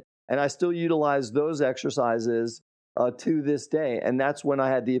am in it, and I still utilize those exercises to this day. And that's when I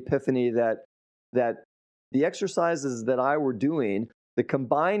had the epiphany that the exercises that I were doing, the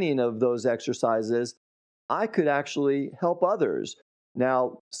combining of those exercises, I could actually help others.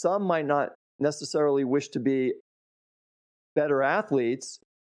 Now, some might not necessarily wish to be better athletes,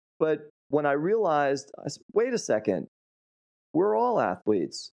 but when I realized, I said, wait a second, we're all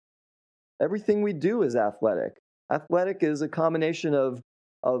athletes. Everything we do is athletic. Athletic is a combination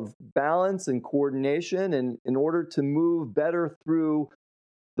of balance and coordination. And in order to move better through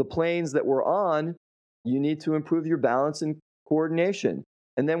the planes that we're on, you need to improve your balance and coordination.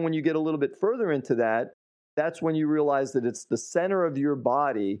 And then when you get a little bit further into that, that's when you realize that it's the center of your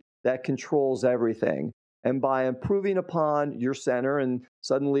body that controls everything. And by improving upon your center, and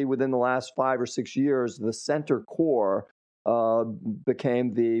suddenly within the last 5 or 6 years, the center core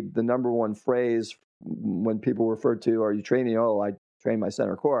became the number one phrase when people referred to, are you training? Oh, I train my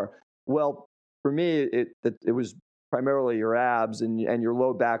center core. Well, for me, it was primarily your abs, and your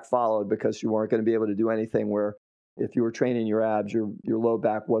low back followed, because you weren't going to be able to do anything where if you were training your abs, your low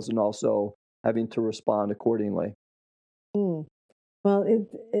back wasn't also having to respond accordingly. Mm. Well,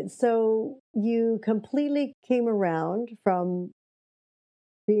 so you completely came around from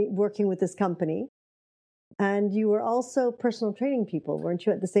working with this company, and you were also personal training people, weren't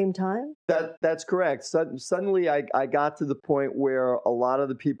you, at the same time? That's correct. Suddenly, I got to the point where a lot of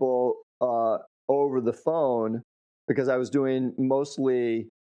the people over the phone, because I was doing mostly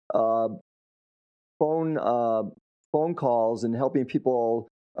uh, phone phone calls and helping people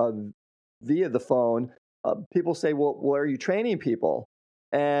via the phone. People say, "Well, are you training people?"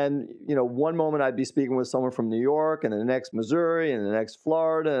 And one moment I'd be speaking with someone from New York, and the next Missouri, and the next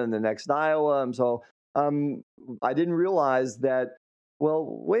Florida, and the next Iowa. And so um, I didn't realize that. Well,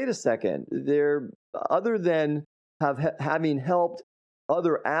 wait a second. There, other than having helped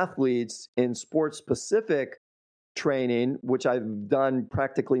other athletes in sports specific training, which I've done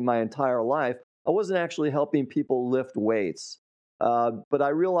practically my entire life, I wasn't actually helping people lift weights. But I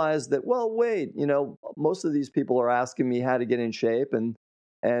realized that, well, wait, most of these people are asking me how to get in shape,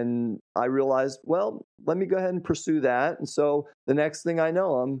 and I realized, well, let me go ahead and pursue that. And so the next thing I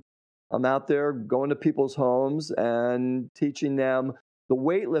know, I'm out there going to people's homes and teaching them the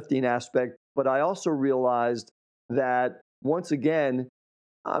weightlifting aspect. But I also realized that once again,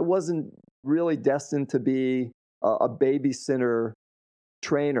 I wasn't really destined to be a babysitter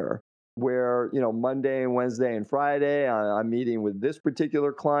trainer where, Monday and Wednesday and Friday, I'm meeting with this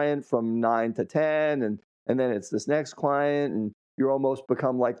particular client from 9 to 10, and then it's this next client, and you're almost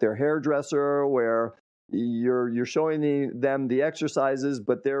become like their hairdresser where you're showing them the exercises,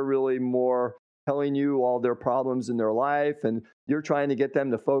 but they're really more telling you all their problems in their life, and you're trying to get them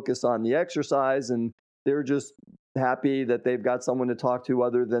to focus on the exercise, and they're just happy that they've got someone to talk to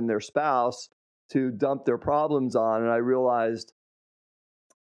other than their spouse to dump their problems on. And I realized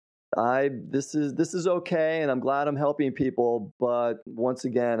this is okay, and I'm glad I'm helping people. But once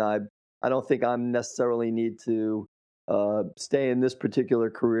again, I don't think I'm necessarily need to stay in this particular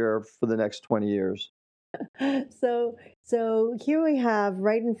career for the next 20 years. So here we have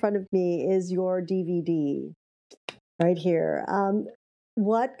right in front of me is your DVD right here.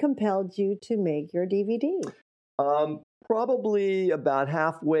 What compelled you to make your DVD? Probably about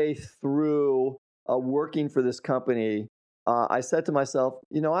halfway through working for this company, I said to myself,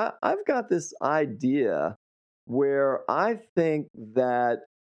 I've got this idea where I think that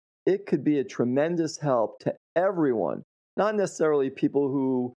it could be a tremendous help to everyone, not necessarily people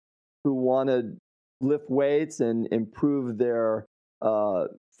who want to lift weights and improve their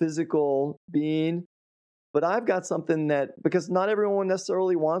physical being. But I've got something that, because not everyone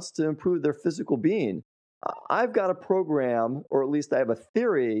necessarily wants to improve their physical being, I've got a program, or at least I have a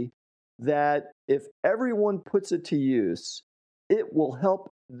theory, that if everyone puts it to use, it will help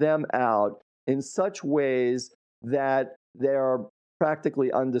them out in such ways that they are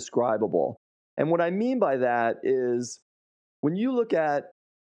practically undescribable. And what I mean by that is when you look at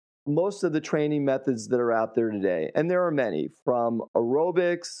most of the training methods that are out there today, and there are many, from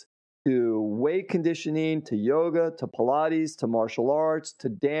aerobics to weight conditioning to yoga to Pilates to martial arts to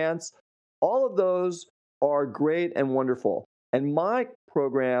dance, all of those are great and wonderful. And my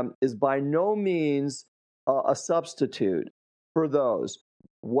program is by no means a substitute for those.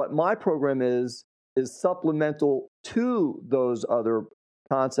 What my program is supplemental to those other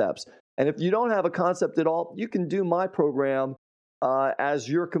concepts. And if you don't have a concept at all, you can do my program as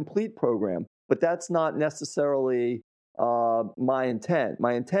your complete program. But that's not necessarily my intent.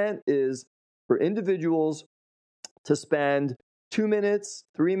 My intent is for individuals to spend 2 minutes,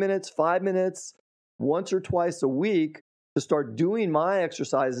 3 minutes, 5 minutes, once or twice a week to start doing my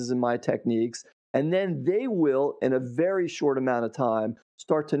exercises and my techniques. And then they will, in a very short amount of time,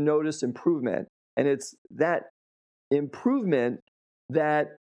 start to notice improvement. And it's that improvement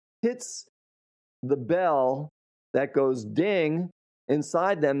that hits the bell that goes ding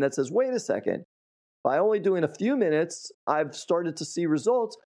inside them that says, wait a second, by only doing a few minutes, I've started to see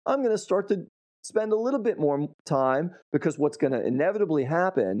results. I'm going to start to spend a little bit more time, because what's going to inevitably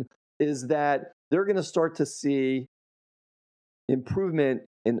happen is that they're going to start to see improvement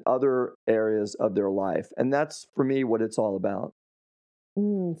in other areas of their life. And that's, for me, what it's all about.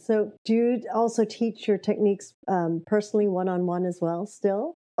 So do you also teach your techniques personally, one-on-one as well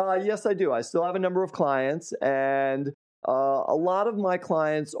still? Yes, I do. I still have a number of clients, and a lot of my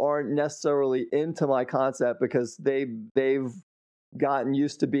clients aren't necessarily into my concept because they've gotten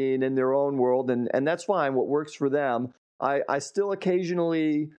used to being in their own world, and that's fine. What works for them. I still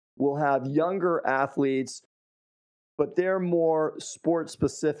occasionally will have younger athletes, but they're more sport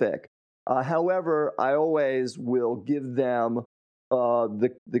specific. However, I always will give them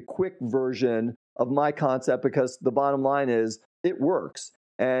the quick version of my concept, because the bottom line is it works.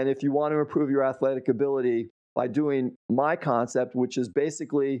 And if you want to improve your athletic ability, by doing my concept, which is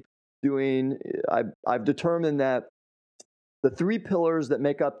basically I've determined that the three pillars that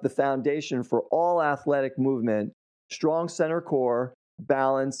make up the foundation for all athletic movement: strong center core,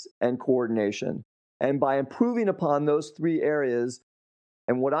 balance, and coordination. And by improving upon those three areas,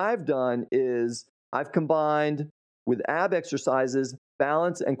 and what I've done is I've combined with ab exercises,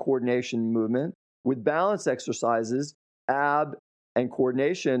 balance and coordination movement, with balance exercises, ab and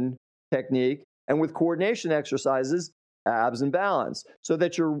coordination technique, and with coordination exercises, abs and balance, so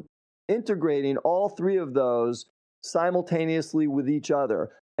that you're integrating all three of those simultaneously with each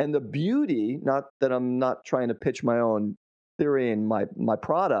other. And the beauty, not that I'm not trying to pitch my own theory and my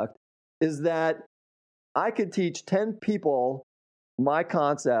product, is that I could teach 10 people my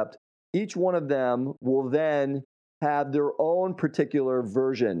concept. Each one of them will then have their own particular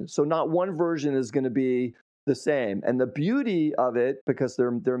version. So not one version is going to be the same. And the beauty of it, because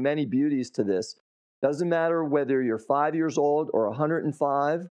there are many beauties to this, doesn't matter whether you're 5 years old or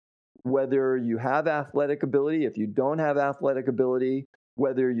 105, whether you have athletic ability, if you don't have athletic ability,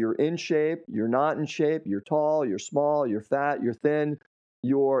 whether you're in shape, you're not in shape, you're tall, you're small, you're fat, you're thin,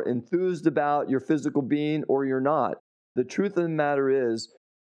 you're enthused about your physical being, or you're not. The truth of the matter is,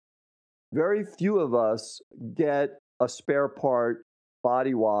 very few of us get a spare part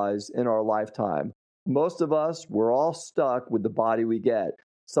body-wise in our lifetime. Most of us, we're all stuck with the body we get.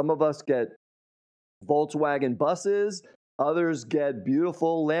 Some of us get Volkswagen buses, others get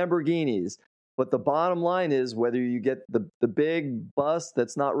beautiful Lamborghinis. But the bottom line is, whether you get the big bus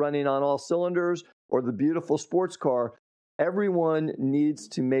that's not running on all cylinders or the beautiful sports car, everyone needs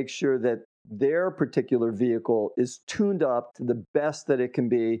to make sure that their particular vehicle is tuned up to the best that it can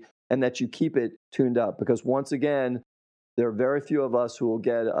be, and that you keep it tuned up. Because once again, there are very few of us who will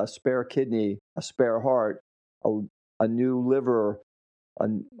get a spare kidney, a spare heart, a new liver,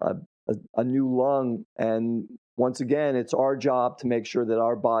 a new lung. And once again, it's our job to make sure that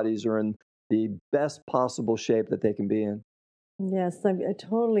our bodies are in the best possible shape that they can be in. Yes, I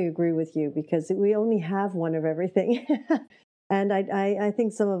totally agree with you, because we only have one of everything. And I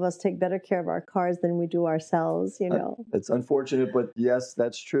think some of us take better care of our cars than we do ourselves, you know. It's unfortunate, but yes,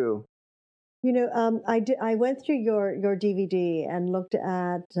 that's true. You know, I went through your DVD and looked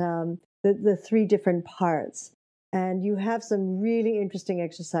at the three different parts. And you have some really interesting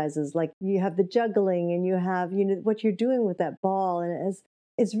exercises, like you have the juggling, and you have, you know, what you're doing with that ball. And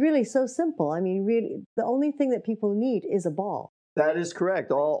it's really so simple. I mean, really, the only thing that people need is a ball. That is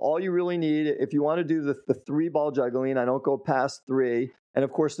correct. All you really need, if you want to do the three ball juggling, I don't go past three. And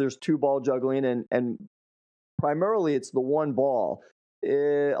of course, there's two ball juggling, and primarily it's the one ball.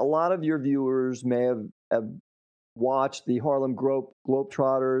 A lot of your viewers may have watched the Harlem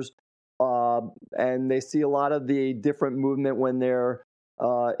Globetrotters, and they see a lot of the different movement when they're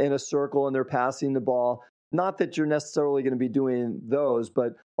in a circle and they're passing the ball. Not that you're necessarily going to be doing those,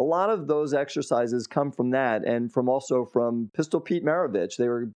 but a lot of those exercises come from that, and also from Pistol Pete Maravich. They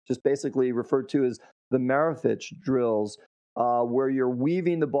were just basically referred to as the Maravich drills, where you're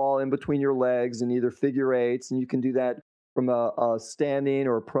weaving the ball in between your legs in either figure eights, and you can do that from a standing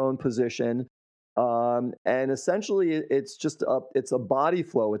or a prone position. And essentially, it's a body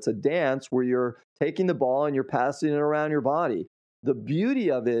flow. It's a dance where you're taking the ball and you're passing it around your body. The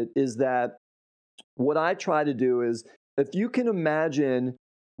beauty of it is that what I try to do is, if you can imagine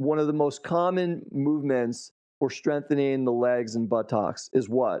one of the most common movements for strengthening the legs and buttocks is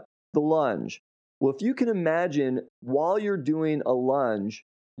what? The lunge. Well, if you can imagine, while you're doing a lunge,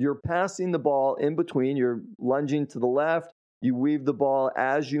 you're passing the ball in between, you're lunging to the left, you weave the ball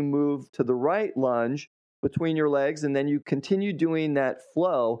as you move to the right lunge between your legs, and then you continue doing that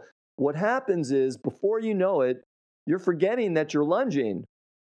flow. What happens is, before you know it, you're forgetting that you're lunging.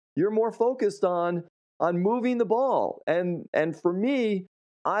 You're more focused on moving the ball. And for me,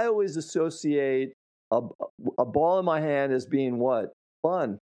 I always associate a ball in my hand as being what?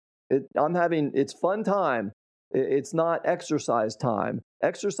 Fun. It's fun time. It's not exercise time.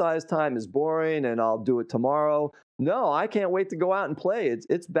 Exercise time is boring and I'll do it tomorrow. No, I can't wait to go out and play.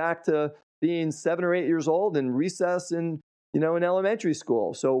 It's back to being 7 or 8 years old and recess in elementary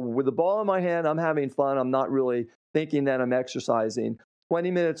school. So with the ball in my hand, I'm having fun. I'm not really thinking that I'm exercising. 20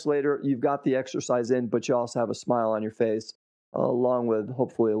 minutes later, you've got the exercise in, but you also have a smile on your face, along with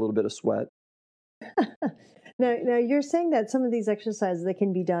hopefully a little bit of sweat. Now, you're saying that some of these exercises, they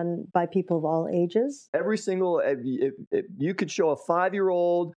can be done by people of all ages? If you could show a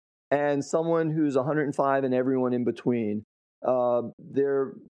 5-year-old and someone who's 105 and everyone in between.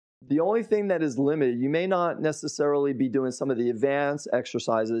 The only thing that is limited, you may not necessarily be doing some of the advanced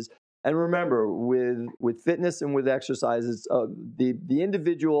exercises. And remember, with fitness and with exercises, the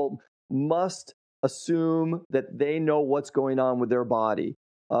individual must assume that they know what's going on with their body.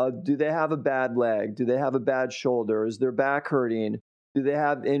 Do they have a bad leg? Do they have a bad shoulder? Is their back hurting? Do they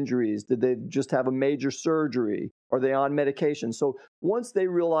have injuries? Did they just have a major surgery? Are they on medication? So once they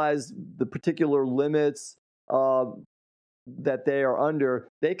realize the particular limits that they are under,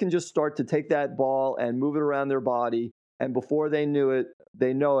 they can just start to take that ball and move it around their body. And before they know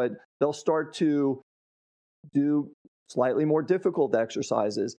it, they'll start to do slightly more difficult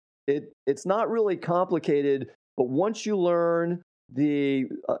exercises. It's not really complicated, but once you learn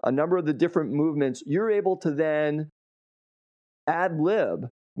a number of the different movements, you're able to then ad lib,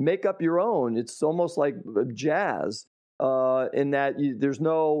 make up your own. It's almost like jazz in that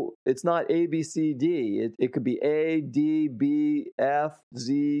it's not A, B, C, D. It could be A, D, B, F,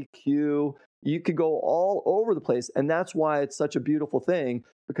 Z, Q. You could go all over the place. And that's why it's such a beautiful thing,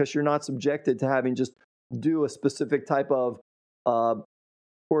 because you're not subjected to having just do a specific type of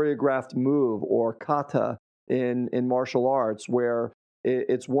choreographed move or kata in martial arts where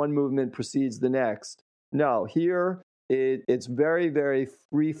it's one movement precedes the next. No, here it's very, very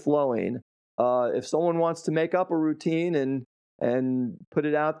free flowing. If someone wants to make up a routine and put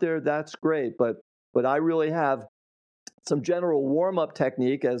it out there, that's great. But I really have some general warm up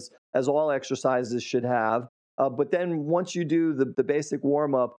technique as all exercises should have. But then once you do the basic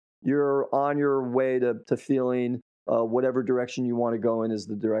warm up, you're on your way to feeling whatever direction you want to go in is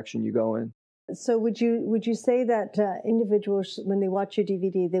the direction you go in. So would you say that individuals, when they watch your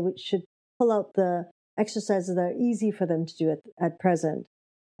DVD, should pull out the exercises that are easy for them to do at present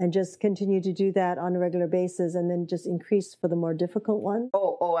and just continue to do that on a regular basis and then just increase for the more difficult ones?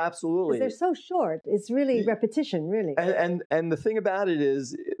 Oh, absolutely. Because they're so short. It's really repetition, really. And the thing about it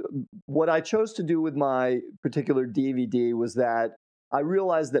is, what I chose to do with my particular DVD was that I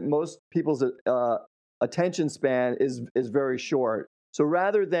realized that most people's attention span is very short. So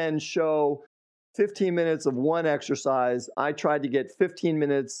rather than show 15 minutes of one exercise, I tried to get 15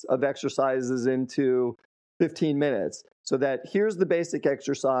 minutes of exercises into 15 minutes. So that here's the basic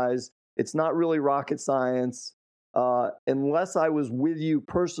exercise. It's not really rocket science. Unless I was with you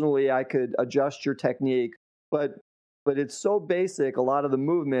personally, I could adjust your technique. But it's so basic, a lot of the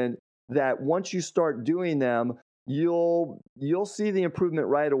movement, that once you start doing them, you'll see the improvement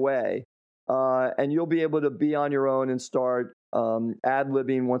right away. And you'll be able to be on your own and start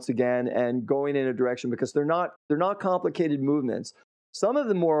ad-libbing once again and going in a direction, because they're not complicated movements. Some of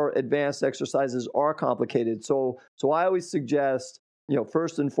the more advanced exercises are complicated. So I always suggest,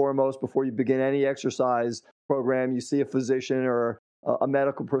 first and foremost, before you begin any exercise program, you see a physician or a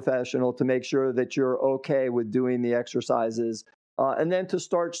medical professional to make sure that you're okay with doing the exercises. And then to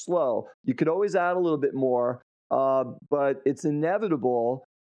start slow. You could always add a little bit more, but it's inevitable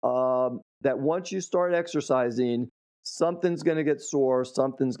that once you start exercising, something's going to get sore,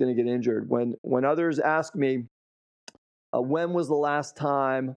 something's going to get injured. When others ask me, when was the last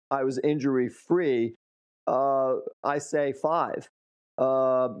time I was injury-free, I say 5.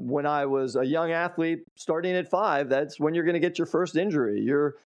 When I was a young athlete, starting at 5, that's when you're going to get your first injury.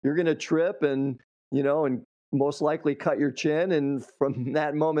 You're going to trip and most likely cut your chin, and from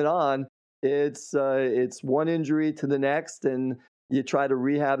that moment on, it's one injury to the next, and you try to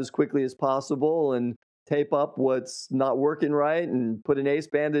rehab as quickly as possible and tape up what's not working right and put an ACE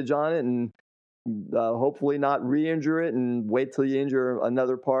bandage on it and hopefully not re-injure it and wait till you injure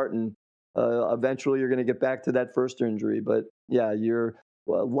another part, and eventually you're going to get back to that first injury. But yeah,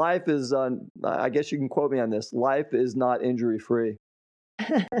 life is, I guess you can quote me on this, life is not injury-free.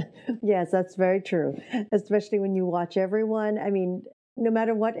 Yes, that's very true, especially when you watch everyone. I mean, no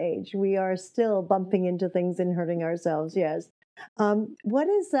matter what age, we are still bumping into things and hurting ourselves, yes.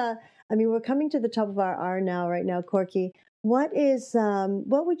 We're coming to the top of our hour now, right now, Corky. What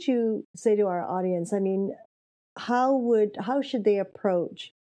would you say to our audience? I mean, how should they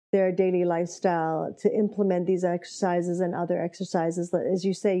approach their daily lifestyle to implement these exercises and other exercises? As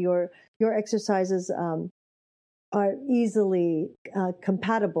you say, your exercises are easily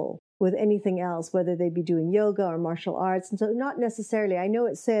compatible with anything else, whether they be doing yoga or martial arts. And so not necessarily, I know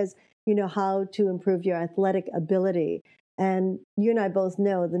it says, how to improve your athletic ability. And you and I both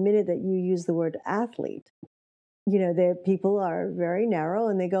know the minute that you use the word athlete, people are very narrow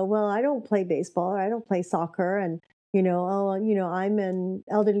and they go, well, I don't play baseball or I don't play soccer. And, I'm an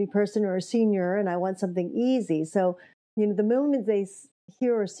elderly person or a senior and I want something easy. So, the moment they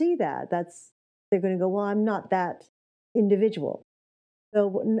hear or see that, they're going to go, well, I'm not that individual. So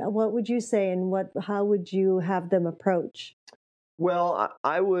what would you say, and how would you have them approach? Well,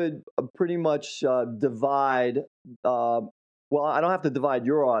 I would pretty much divide. Well, I don't have to divide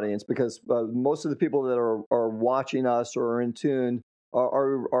your audience, because most of the people that are watching us or are in tune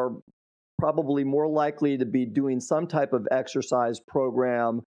are probably more likely to be doing some type of exercise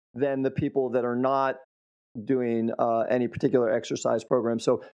program than the people that are not doing any particular exercise program.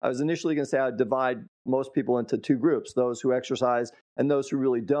 So I was initially going to say I'd divide most people into two groups, those who exercise and those who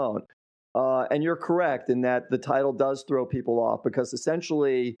really don't. And you're correct in that the title does throw people off, because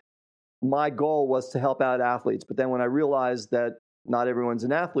essentially my goal was to help out athletes. But then when I realized that not everyone's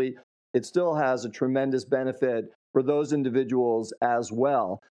an athlete, it still has a tremendous benefit for those individuals as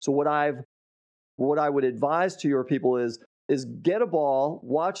well. So what I would advise to your people is get a ball,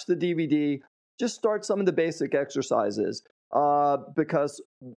 watch the DVD, just start some of the basic exercises, because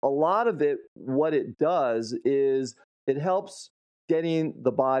a lot of it, what it does is it helps getting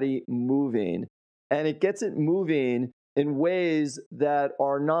the body moving, and it gets it moving in ways that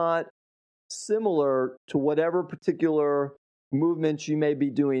are not similar to whatever particular movements you may be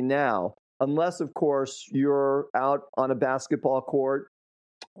doing now, unless, of course, you're out on a basketball court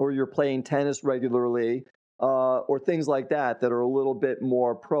or you're playing tennis regularly, or things like that are a little bit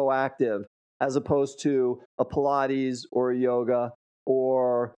more proactive, as opposed to a Pilates or a yoga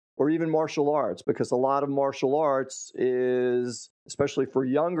or even martial arts, because a lot of martial arts is, especially for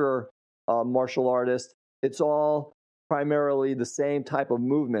younger martial artists, it's all primarily the same type of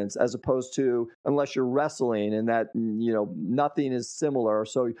movements, as opposed to, unless you're wrestling, and that, nothing is similar.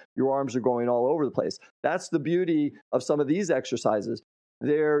 So your arms are going all over the place. That's the beauty of some of these exercises.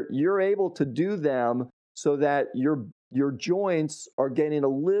 You're able to do them so that your joints are getting a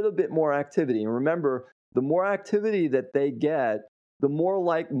little bit more activity. And remember, the more activity that they get, the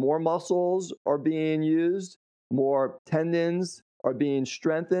more muscles are being used, more tendons are being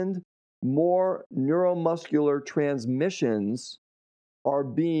strengthened, more neuromuscular transmissions are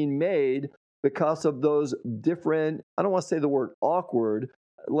being made because of those different, I don't want to say the word awkward,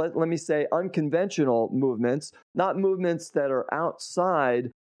 let me say unconventional movements, not movements that are outside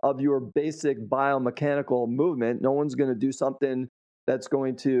of your basic biomechanical movement. No one's going to do something that's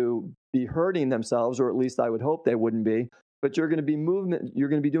going to be hurting themselves, or at least I would hope they wouldn't be. But you're going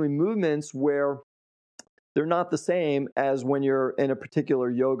to be doing movements where they're not the same as when you're in a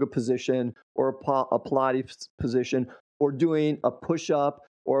particular yoga position or a Pilates position, or doing a push-up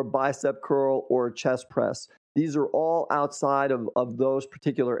or a bicep curl or a chest press. These are all outside of those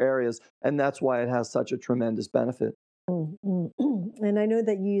particular areas, and that's why it has such a tremendous benefit. Mm-hmm. And I know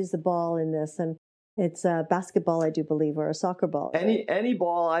that you use the ball in this, and it's a basketball, I do believe, or a soccer ball. Any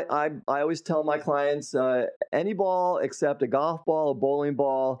ball. I always tell my clients, any ball except a golf ball, a bowling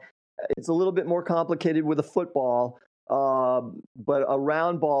ball. It's a little bit more complicated with a football, but a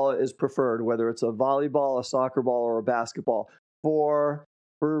round ball is preferred, whether it's a volleyball, a soccer ball, or a basketball. For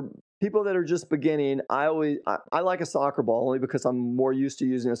people that are just beginning, I like a soccer ball only because I'm more used to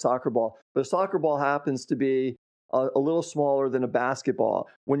using a soccer ball. But a soccer ball happens to be a little smaller than a basketball.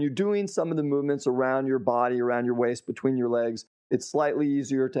 When you're doing some of the movements around your body, around your waist, between your legs, it's slightly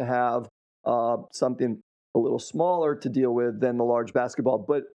easier to have something a little smaller to deal with than the large basketball.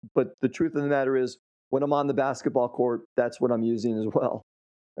 But the truth of the matter is, when I'm on the basketball court, that's what I'm using as well.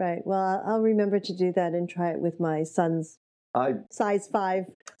 Right. Well, I'll remember to do that and try it with my son's size 5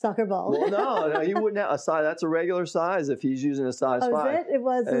 soccer ball. Well, no, he wouldn't have a size. That's a regular size if he's using a size 5. Is it? It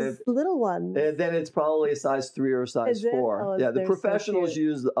was his little one. Then it's probably a size 3 or a size 4. Oh, yeah, the professionals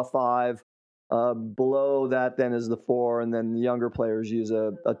use a 5. Below that then is the 4, and then the younger players use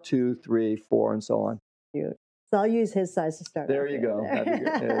a 2, 3, 4, and so on. Cute. So I'll use his size to start. There you go.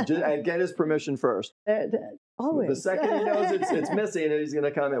 And get his permission first. Always. The second he knows it's missing, he's going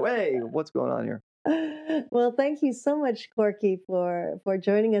to come in. Hey, what's going on here? Well, thank you so much, Corky, for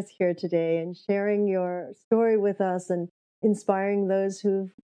joining us here today and sharing your story with us and inspiring those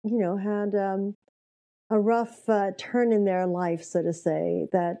who've had a rough turn in their life, so to say.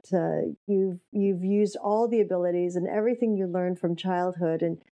 That you've used all the abilities and everything you learned from childhood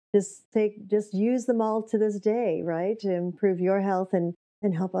and just use them all to this day, right, to improve your health and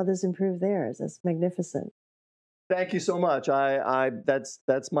help others improve theirs. That's magnificent. Thank you so much.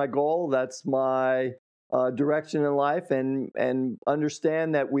 That's my goal. That's my direction in life, and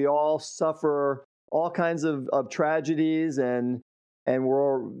understand that we all suffer all kinds of tragedies, and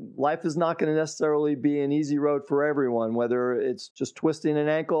life is not going to necessarily be an easy road for everyone, whether it's just twisting an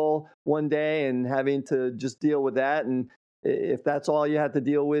ankle one day and having to just deal with that. And if that's all you have to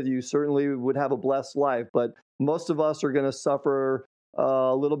deal with, you certainly would have a blessed life. But most of us are going to suffer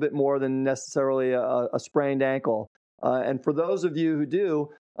a little bit more than necessarily a sprained ankle. And for those of you who do,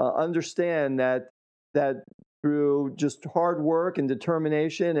 understand that through just hard work and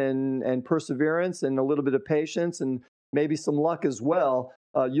determination and perseverance and a little bit of patience and maybe some luck as well,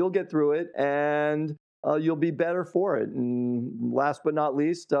 you'll get through it. And you'll be better for it. And last but not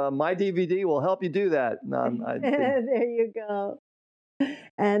least, my DVD will help you do that. There you go.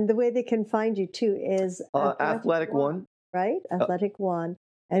 And the way they can find you too is Athletic One, right? Athletic One.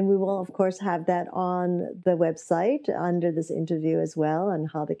 And we will, of course, have that on the website under this interview as well, and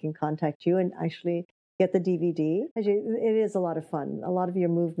how they can contact you and actually get the DVD. Actually, it is a lot of fun. A lot of your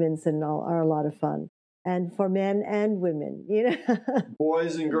movements and all are a lot of fun. And for men and women,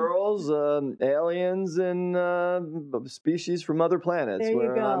 boys and girls, aliens and species from other planets, there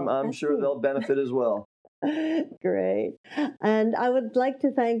where I'm sure they'll benefit as well. Great. And I would like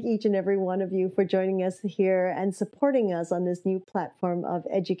to thank each and every one of you for joining us here and supporting us on this new platform of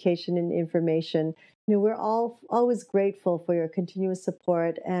education and information. We're all always grateful for your continuous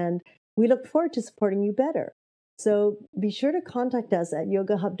support, and we look forward to supporting you better. So be sure to contact us at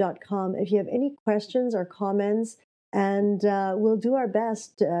yogahub.com if you have any questions or comments, and we'll do our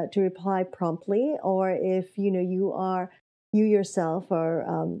best to reply promptly. Or if you yourself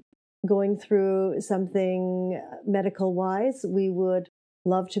are going through something medical wise, we would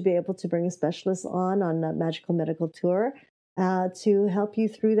love to be able to bring a specialist on a Magical Medical Tour to help you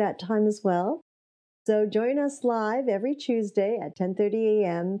through that time as well. So join us live every Tuesday at 10:30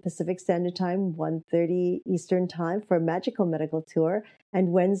 a.m. Pacific Standard Time, 1:30 Eastern Time for Magical Medical Tour,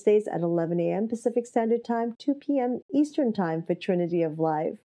 and Wednesdays at 11 a.m. Pacific Standard Time, 2 p.m. Eastern Time for Trinity of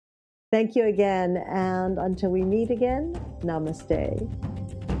Life. Thank you again, and until we meet again, namaste.